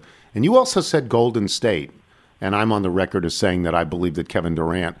agree with. And you also said Golden State. And I'm on the record as saying that I believe that Kevin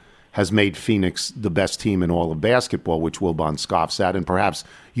Durant has made Phoenix the best team in all of basketball, which Wilbon scoffs at, and perhaps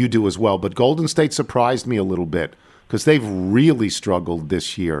you do as well. But Golden State surprised me a little bit because they've really struggled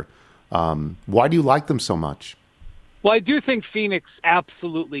this year. Why do you like them so much? Well, I do think Phoenix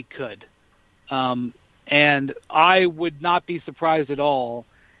absolutely could. And I would not be surprised at all.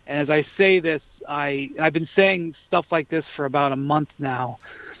 And as I say this, I've been saying stuff like this for about a month now,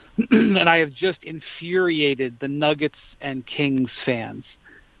 and I have just infuriated the Nuggets and Kings fans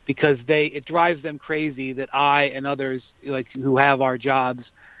because it drives them crazy that I and others who have our jobs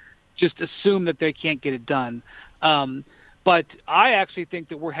just assume that they can't get it done. But I actually think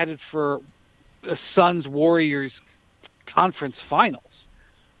that we're headed for a Suns-Warriors conference finals,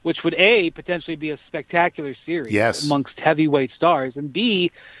 which would A, potentially be a spectacular series amongst heavyweight stars, and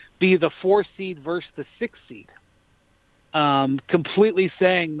B, be the 4 seed versus the 6 seed. Completely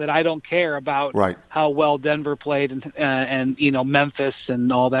saying that I don't care about how well Denver played and Memphis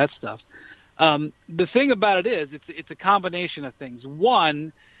and all that stuff. The thing about it is it's a combination of things.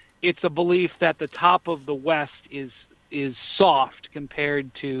 One, it's a belief that the top of the West is soft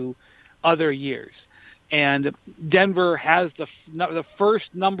compared to other years. And Denver has the first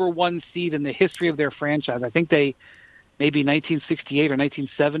number 1 seed in the history of their franchise. I think maybe 1968 or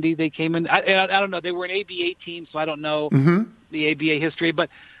 1970 they came in. I don't know. They were an ABA team, so I don't know the ABA history. But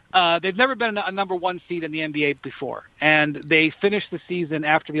they've never been a number 1 seed in the NBA before. And they finished the season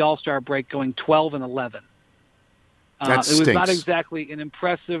after the All-Star break going 12-11. It was not exactly an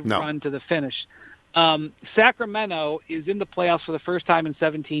impressive run to the finish. Sacramento is in the playoffs for the first time in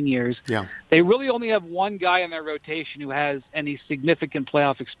 17 years. Yeah. They really only have one guy in their rotation who has any significant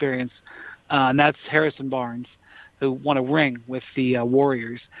playoff experience, and that's Harrison Barnes, who won a ring with the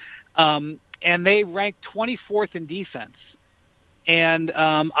Warriors. And they rank 24th in defense. And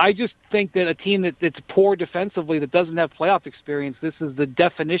I just think that a team that's poor defensively, that doesn't have playoff experience, this is the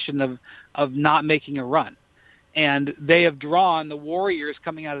definition of not making a run. And they have drawn the Warriors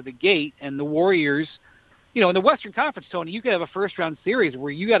coming out of the gate, and the Warriors, in the Western Conference, Tony, you could have a first-round series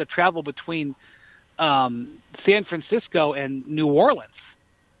where you got to travel between San Francisco and New Orleans.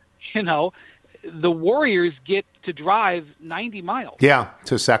 The Warriors get to drive 90 miles. Yeah,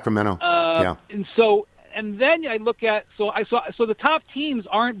 to Sacramento. And so then I look at so the top teams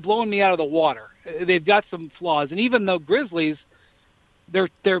aren't blowing me out of the water. They've got some flaws, and even though Grizzlies, they're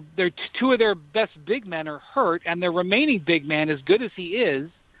two of their best big men are hurt, and their remaining big man, as good as he is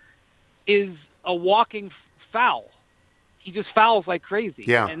a walking foul. He just fouls like crazy.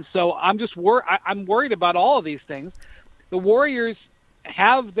 Yeah. And so I'm just I'm worried about all of these things. The Warriors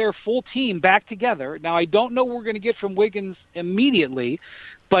have their full team back together. Now, I don't know what we're going to get from Wiggins immediately,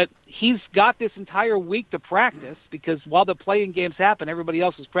 but he's got this entire week to practice because while the playing games happen, everybody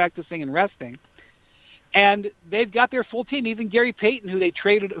else is practicing and resting. And they've got their full team. Even Gary Payton, who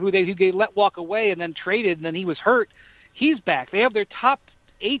they let walk away and then traded, and then he was hurt, he's back. They have their top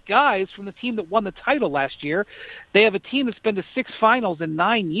 8 guys from the team that won the title last year. They have a team that's been to 6 finals in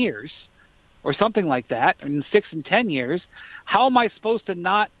 9 years or something like that, in 6 and 10 years. How am I supposed to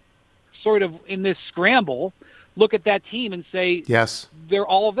not sort of in this scramble look at that team and say, yes, they're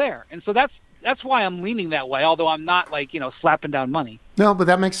all there? And so that's why I'm leaning that way, although I'm not slapping down money. No, but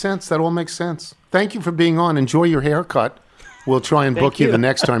that makes sense. That all makes sense. Thank you for being on. Enjoy your haircut. We'll try and book you the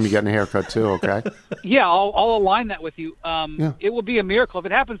next time you get a haircut too, okay? Yeah, I'll align that with you. It will be a miracle. If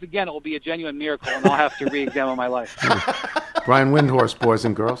it happens again, it will be a genuine miracle, and I'll have to re-examine my life. Brian Windhorst, boys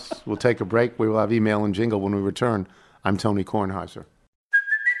and girls. We'll take a break. We will have email and jingle when we return. I'm Tony Kornheiser.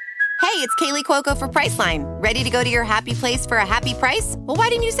 Hey, it's Kaylee Cuoco for Priceline. Ready to go to your happy place for a happy price? Well, why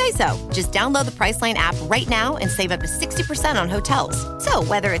didn't you say so? Just download the Priceline app right now and save up to 60% on hotels. So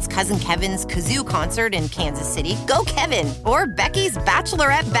whether it's Cousin Kevin's Kazoo Concert in Kansas City, go Kevin, or Becky's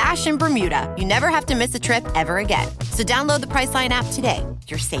Bachelorette Bash in Bermuda, you never have to miss a trip ever again. So download the Priceline app today.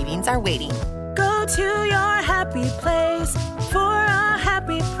 Your savings are waiting. Go to your happy place for a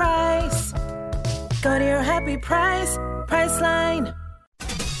happy price. Go to your happy price, Priceline.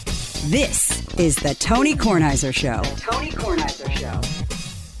 This is the Tony Kornheiser Show. The Tony Kornheiser Show.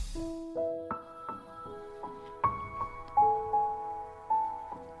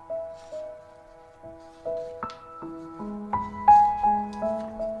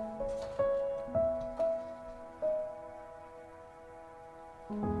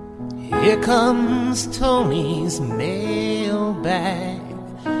 Here comes Tony's mailbag.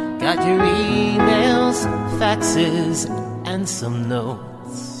 Got your emails, faxes, and some notes.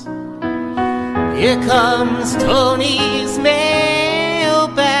 Here comes Tony's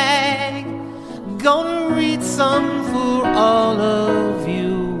mailbag. Gonna read some for all of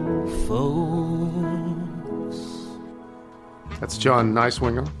you folks. That's John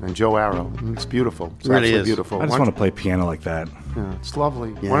Neiswinger and Joe Arrow. It's beautiful. It's really is beautiful. I just want to play piano like that. Yeah, it's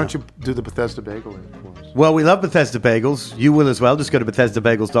lovely. Yeah. Why don't you do the Bethesda Bagel for us? Well, we love Bethesda Bagels. You will as well. Just go to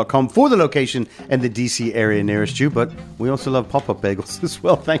BethesdaBagels.com for the location in the D.C. area nearest you. But we also love pop-up bagels as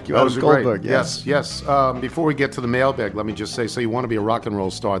well. Thank you, Adam Goldberg. Yes. Before we get to the mailbag, let me just say, so you want to be a rock and roll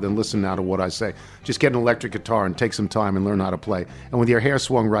star, then listen now to what I say. Just get an electric guitar and take some time and learn how to play. And with your hair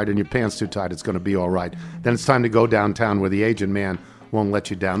swung right and your pants too tight, it's going to be all right. Then it's time to go downtown where the aged man won't let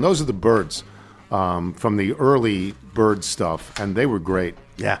you down. Those are the Byrds from the early Byrd stuff, and they were great.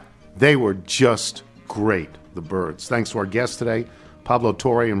 Yeah. They were just great, the Byrds. Thanks to our guests today, Pablo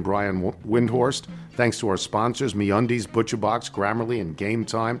Torre and Brian Windhorst. Thanks to our sponsors, MeUndies, ButcherBox, Grammarly, and Game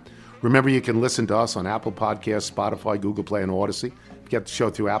Time. Remember, you can listen to us on Apple Podcasts, Spotify, Google Play, and Odyssey. If you get the show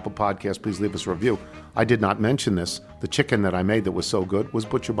through Apple Podcasts, please leave us a review. I did not mention this. The chicken that I made that was so good was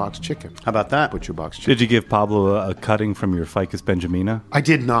ButcherBox chicken. How about that? ButcherBox chicken. Did you give Pablo a cutting from your Ficus Benjamina? I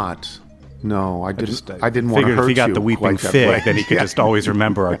did not. No, I didn't. I didn't want to Figured hurt if he got you the weeping quite that way. fig, then he could just always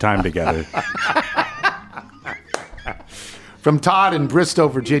remember our time together. From Todd in Bristow,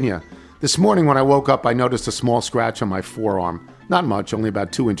 Virginia. This morning when I woke up, I noticed a small scratch on my forearm. Not much, only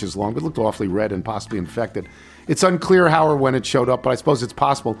about 2 inches long, but looked awfully red and possibly infected. It's unclear how or when it showed up, but I suppose it's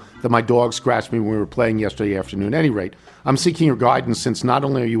possible that my dog scratched me when we were playing yesterday afternoon. At any rate, I'm seeking your guidance since not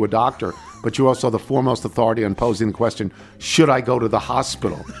only are you a doctor, but you're also the foremost authority on posing the question, should I go to the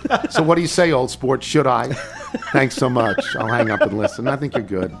hospital? So what do you say, old sport? Should I? Thanks so much. I'll hang up and listen. I think you're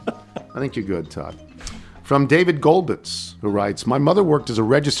good. Todd. From David Golbitz, who writes, my mother worked as a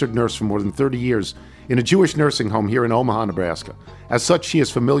registered nurse for more than 30 years in a Jewish nursing home here in Omaha, Nebraska. As such, she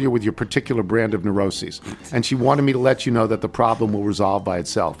is familiar with your particular brand of neuroses, and she wanted me to let you know that the problem will resolve by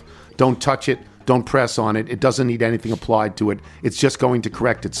itself. Don't touch it. Don't press on it. It doesn't need anything applied to it. It's just going to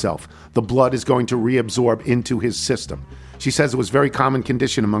correct itself. The blood is going to reabsorb into his system. She says it was a very common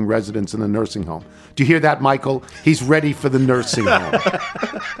condition among residents in the nursing home. Do you hear that, Michael? He's ready for the nursing home.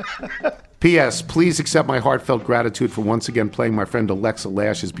 P.S. Please accept my heartfelt gratitude for once again playing my friend Alexa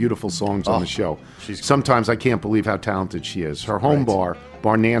Lash's beautiful songs on the show. Sometimes I can't believe how talented she is. Her home bar,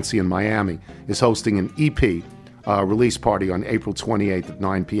 Bar Nancy in Miami, is hosting an EP release party on April 28th at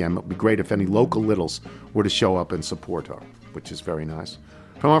 9 p.m. It would be great if any local Littles were to show up and support her, which is very nice.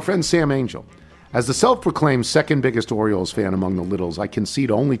 From our friend Sam Angel. As the self-proclaimed second biggest Orioles fan among the Littles, I concede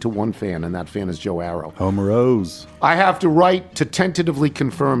only to one fan, and that fan is Joe Arrow. Homer Rose. I have to write to tentatively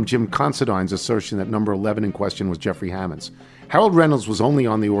confirm Jim Considine's assertion that number 11 in question was Jeffrey Hammonds. Harold Reynolds was only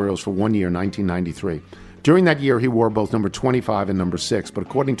on the Orioles for 1 year, 1993. During that year, he wore both number 25 and number 6, but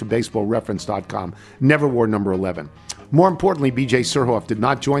according to BaseballReference.com, never wore number 11. More importantly, B.J. Surhoff did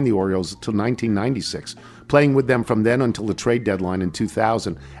not join the Orioles until 1996, playing with them from then until the trade deadline in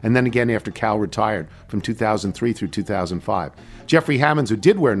 2000, and then again after Cal retired from 2003 through 2005. Jeffrey Hammonds, who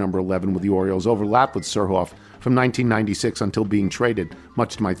did wear number 11 with the Orioles, overlapped with Surhoff from 1996 until being traded,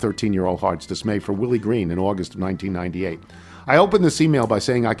 much to my 13-year-old heart's dismay, for Willie Green in August of 1998. I opened this email by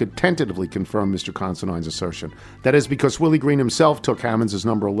saying I could tentatively confirm Mr. Considine's assertion. That is because Willie Green himself took Hammonds as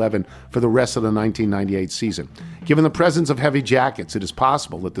number 11 for the rest of the 1998 season. Given the presence of heavy jackets, it is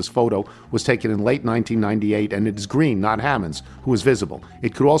possible that this photo was taken in late 1998, and it is Green, not Hammonds, who is visible.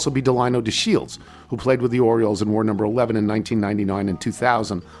 It could also be Delino DeShields, who played with the Orioles and wore number 11 in 1999 and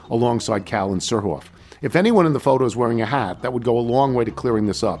 2000, alongside Cal and Surhoff. If anyone in the photo is wearing a hat, that would go a long way to clearing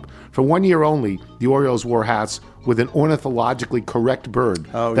this up. For 1 year only, the Orioles wore hats with an ornithologically correct bird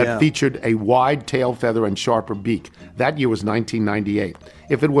featured a wide tail feather and sharper beak. That year was 1998.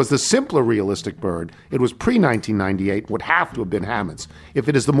 If it was the simpler realistic bird, it was pre-1998, would have to have been Hammonds. If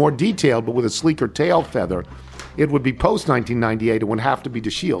it is the more detailed but with a sleeker tail feather, it would be post-1998 and would have to be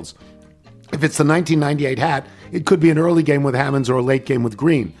DeShields. If it's the 1998 hat, it could be an early game with Hammonds or a late game with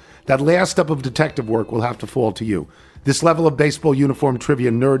Green. That last step of detective work will have to fall to you. This level of baseball uniform trivia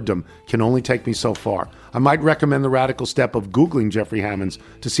nerddom can only take me so far. I might recommend the radical step of Googling Jeffrey Hammonds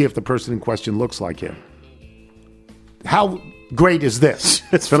to see if the person in question looks like him. How great is this?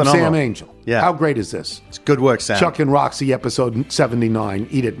 It's from phenomenal. Sam Angel. Yeah. How great is this? It's good work, Sam. Chuck and Roxy, episode 79.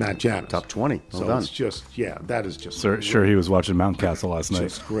 Eat it, Matt Janis. Top 20. Well so done. it's just, that is just... Sure, he was watching Mountcastle last night.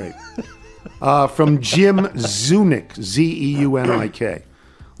 Just great. From Jim Zeunik, Z-E-U-N-I-K.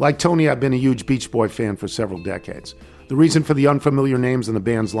 Like Tony, I've been a huge Beach Boy fan for several decades. The reason for the unfamiliar names in the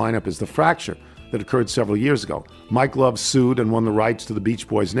band's lineup is the fracture that occurred several years ago. Mike Love sued and won the rights to the Beach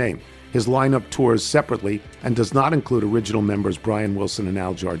Boys' name. His lineup tours separately and does not include original members Brian Wilson and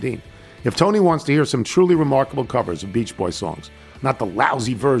Al Jardine. If Tony wants to hear some truly remarkable covers of Beach Boy songs, not the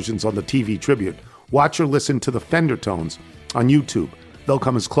lousy versions on the TV tribute, watch or listen to the Fender Tones on YouTube. They'll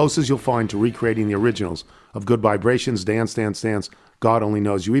come as close as you'll find to recreating the originals of Good Vibrations, Dance, Dance, Dance, God Only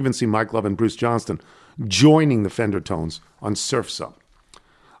Knows. You even see Mike Love and Bruce Johnston joining the Fender Tones on Surf's Up.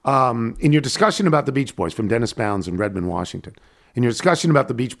 In your discussion about the Beach Boys, from Dennis Bounds in Redmond, Washington, in your discussion about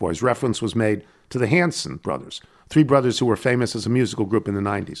the Beach Boys, reference was made to the Hanson brothers, three brothers who were famous as a musical group in the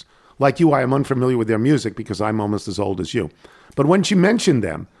 90s. Like you, I am unfamiliar with their music because I'm almost as old as you. But when she mentioned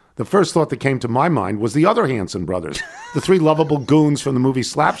them, the first thought that came to my mind was the other Hanson brothers, the three lovable goons from the movie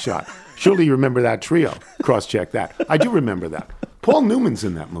Slapshot. Surely you remember that trio. Cross-check that. I do remember that. Paul Newman's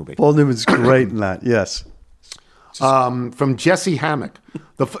in that movie. Paul Newman's great in that, yes. From Jesse Hammock.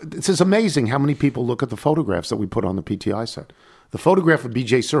 This is amazing how many people look at the photographs that we put on the PTI set. The photograph of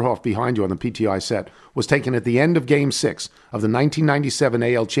B.J. Surhoff behind you on the PTI set was taken at the end of Game 6 of the 1997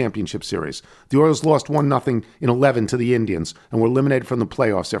 AL Championship Series. The Orioles lost 1-0 in 11 to the Indians and were eliminated from the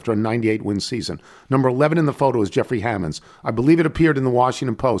playoffs after a 98-win season. Number 11 in the photo is Jeffrey Hammonds. I believe it appeared in the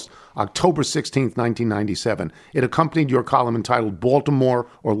Washington Post October 16, 1997. It accompanied your column entitled Baltimore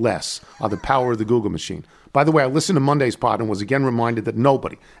or Less, The Power of the Google Machine. By the way, I listened to Monday's pod and was again reminded that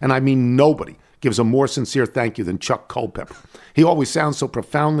nobody, and I mean nobody, gives a more sincere thank you than Chuck Culpepper. He always sounds so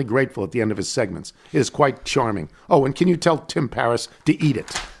profoundly grateful at the end of his segments. It is quite charming. Oh, and can you tell Tim Paris to eat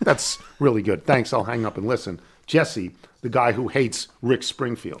it? That's really good. Thanks, I'll hang up and listen. Jesse, the guy who hates Rick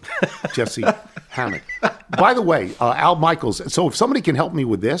Springfield. Jesse Hammock. By the way, Al Michaels, so if somebody can help me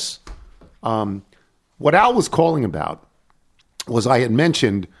with this, what Al was calling about was I had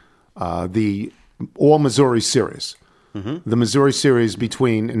mentioned the All-Missouri Series. Mm-hmm. The Missouri Series in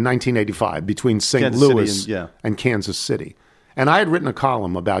 1985, between St. Louis and Kansas City. And I had written a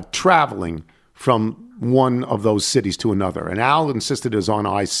column about traveling from one of those cities to another. And Al insisted it was on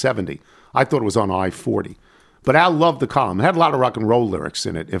I-70. I thought it was on I-40. But Al loved the column. It had a lot of rock and roll lyrics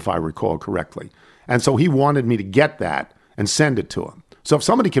in it, if I recall correctly. And so he wanted me to get that and send it to him. So if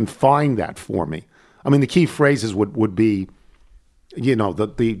somebody can find that for me, I mean, the key phrases would be, you know,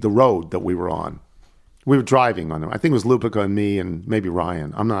 the road that we were on. We were driving on them. I think it was Lupica and me and maybe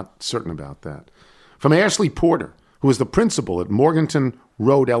Ryan. I'm not certain about that. From Ashley Porter, who is the principal at Morganton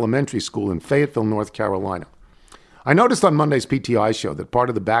Road Elementary School in Fayetteville, North Carolina. I noticed on Monday's PTI show that part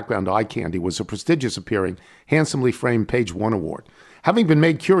of the background eye candy was a prestigious appearing, handsomely framed Page One Award. Having been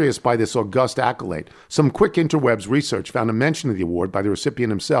made curious by this august accolade, some quick interwebs research found a mention of the award by the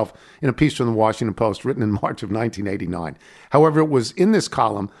recipient himself in a piece from the Washington Post written in March of 1989. However, it was in this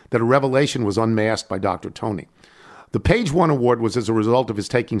column that a revelation was unmasked by Dr. Tony. The Page One Award was as a result of his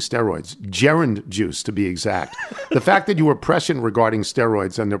taking steroids, gerund juice to be exact. The fact that you were prescient regarding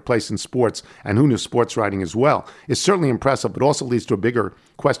steroids and their place in sports, and who knew sports writing as well, is certainly impressive, but also leads to a bigger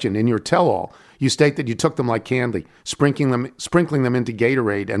question. In your tell-all, you state that you took them like candy, sprinkling them into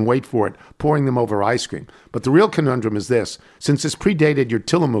Gatorade, and wait for it, pouring them over ice cream. But the real conundrum is this. Since this predated your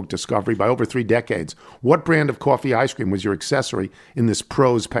Tillamook discovery by over 3 decades, what brand of coffee ice cream was your accessory in this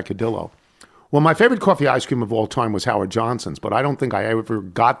prose peccadillo? Well, my favorite coffee ice cream of all time was Howard Johnson's, but I don't think I ever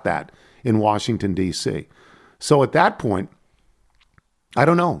got that in Washington, D.C. So at that point, I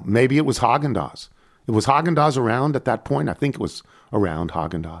don't know. Maybe it was Haagen-Dazs. Was Haagen-Dazs around at that point? I think it was around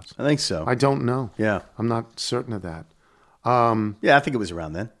Haagen-Dazs. I think so. I don't know. Yeah. I'm not certain of that. Yeah, I think it was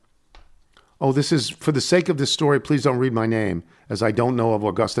around then. Oh, this is, for the sake of this story, please don't read my name, as I don't know of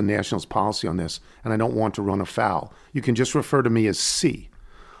Augusta National's policy on this, and I don't want to run afoul. You can just refer to me as C.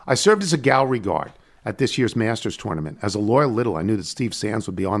 I served as a gallery guard at this year's Masters tournament. As a loyal Little, I knew that Steve Sands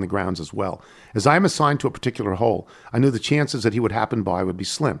would be on the grounds as well. As I am assigned to a particular hole, I knew the chances that he would happen by would be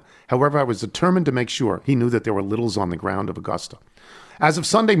slim. However, I was determined to make sure he knew that there were Littles on the ground of Augusta. As of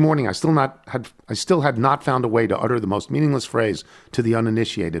Sunday morning, I still had not found a way to utter the most meaningless phrase to the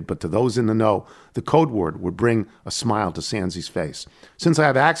uninitiated, but to those in the know, the code word would bring a smile to Sandsy's face. Since I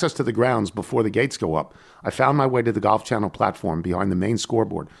have access to the grounds before the gates go up, I found my way to the Golf Channel platform behind the main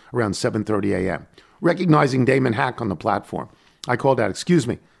scoreboard around 7:30 a.m. Recognizing Damon Hack on the platform, I called out, "Excuse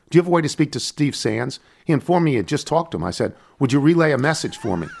me, do you have a way to speak to Steve Sands?" He informed me he had just talked to him. I said, "Would you relay a message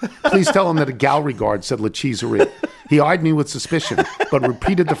for me? Please tell him that a gallery guard said La Cheeserie." He eyed me with suspicion, but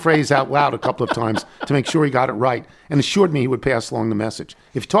repeated the phrase out loud a couple of times to make sure he got it right, and assured me he would pass along the message.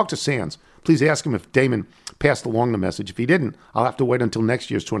 If you talk to Sands, please ask him if Damon passed along the message. If he didn't, I'll have to wait until next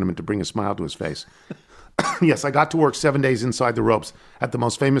year's tournament to bring a smile to his face. Yes, I got to work 7 days inside the ropes at the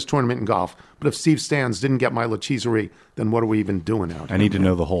most famous tournament in golf, but if Steve Sands didn't get my La Cheeserie, then what are we even doing out here? I need to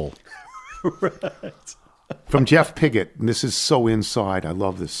know the whole. Right. From Jeff Piggott, and this is so inside. I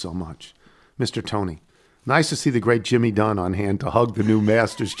love this so much. Mr. Tony, nice to see the great Jimmy Dunn on hand to hug the new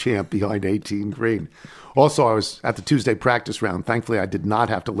Masters champ behind 18 green. Also, I was at the Tuesday practice round. Thankfully, I did not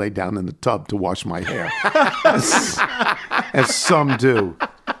have to lay down in the tub to wash my hair, as some do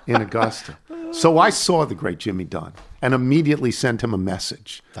in Augusta. So I saw the great Jimmy Dunn and immediately sent him a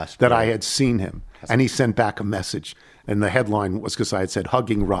message that I had seen him. And he sent back a message. And the headline was because I had said,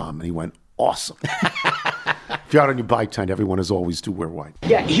 "Hugging Rahm." And he went, "Awesome." If you're out on your bike tonight, everyone as always do wear white.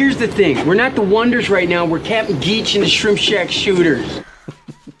 Yeah, here's the thing. We're not the Wonders right now. We're Captain Geach and the Shrimp Shack Shooters.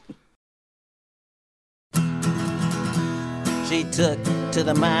 She took to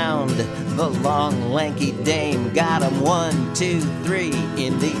the mound, the long, lanky dame. Got 'em 1, 2, 3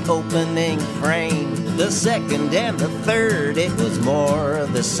 in the opening frame. The second and the third, it was more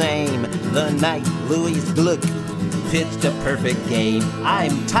of the same. The night Louise Gluck pitched a perfect game.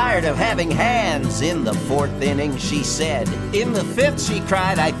 I'm tired of having hands in the 4th inning, she said. In the 5th, she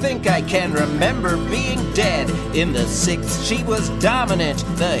cried, I think I can remember being dead. In the 6th, she was dominant.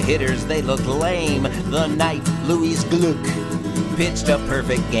 The hitters, they looked lame. The night Louise Gluck pitched a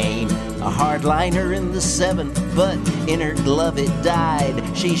perfect game. A hardliner in the 7th, but in her glove it died.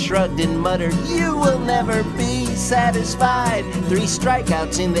 She shrugged and muttered, you will never be satisfied. 3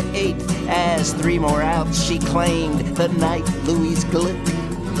 strikeouts in the 8th, as 3 more outs she claimed. The night Louise Gluck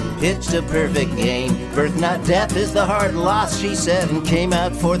pitched a perfect game. Birth not death is the hard loss, she said, and came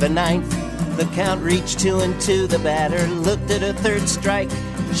out for the 9th. The count reached 2-2, the batter looked at a 3rd strike.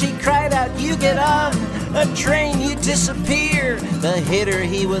 She cried out, you get on a train, you disappear. The hitter,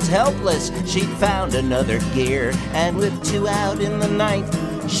 he was helpless, she'd found another gear. And with 2 out in the 9th,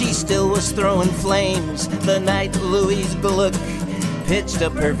 she still was throwing flames. The night Louise Gluck pitched a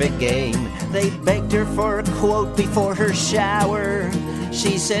perfect game. They begged her for a quote before her shower.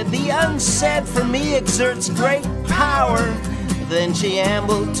 She said, the unsaid for me exerts great power. Then she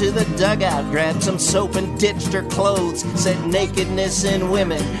ambled to the dugout, grabbed some soap and ditched her clothes. Said nakedness in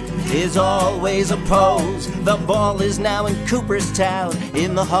women is always a pose. The ball is now in Cooperstown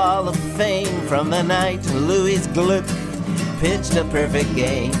in the Hall of Fame. From the night Louise Gluck pitched a perfect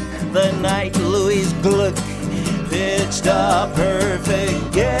game. The night Louise Gluck pitched a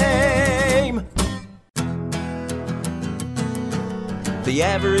perfect game. The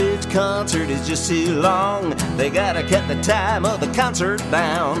average concert is just too long. They gotta cut the time of the concert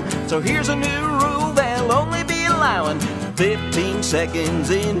down. So here's a new rule, there'll only be allowing 15 seconds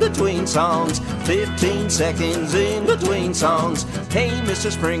in between songs. 15 seconds in between songs. Hey,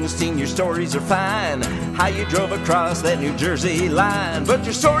 Mr. Springsteen, your stories are fine. How you drove across that New Jersey line. But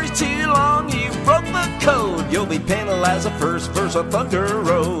your story's too long, you broke the code. You'll be penalized the first verse of Thunder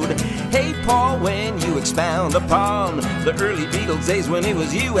Road. Hey, Paul, when you expound upon the early Beatles days when it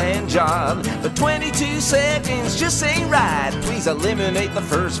was you and John, but 22 seconds just ain't right. Please eliminate the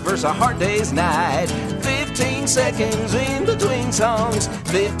first verse of Hard Day's Night. 15 seconds in between songs.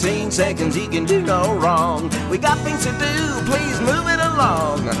 15 seconds, he can do no wrong. We got things to do, please move it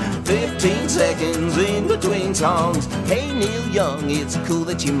along. 15 seconds in between songs. Hey, Neil Young, it's cool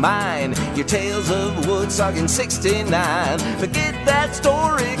that you mind your Tales of Woodstock in 69. Forget that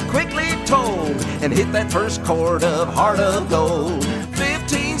story, quickly told, and hit that first chord of Heart of Gold.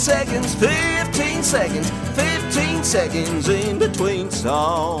 15 seconds, 15 seconds, 15 seconds in between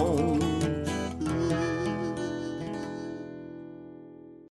songs.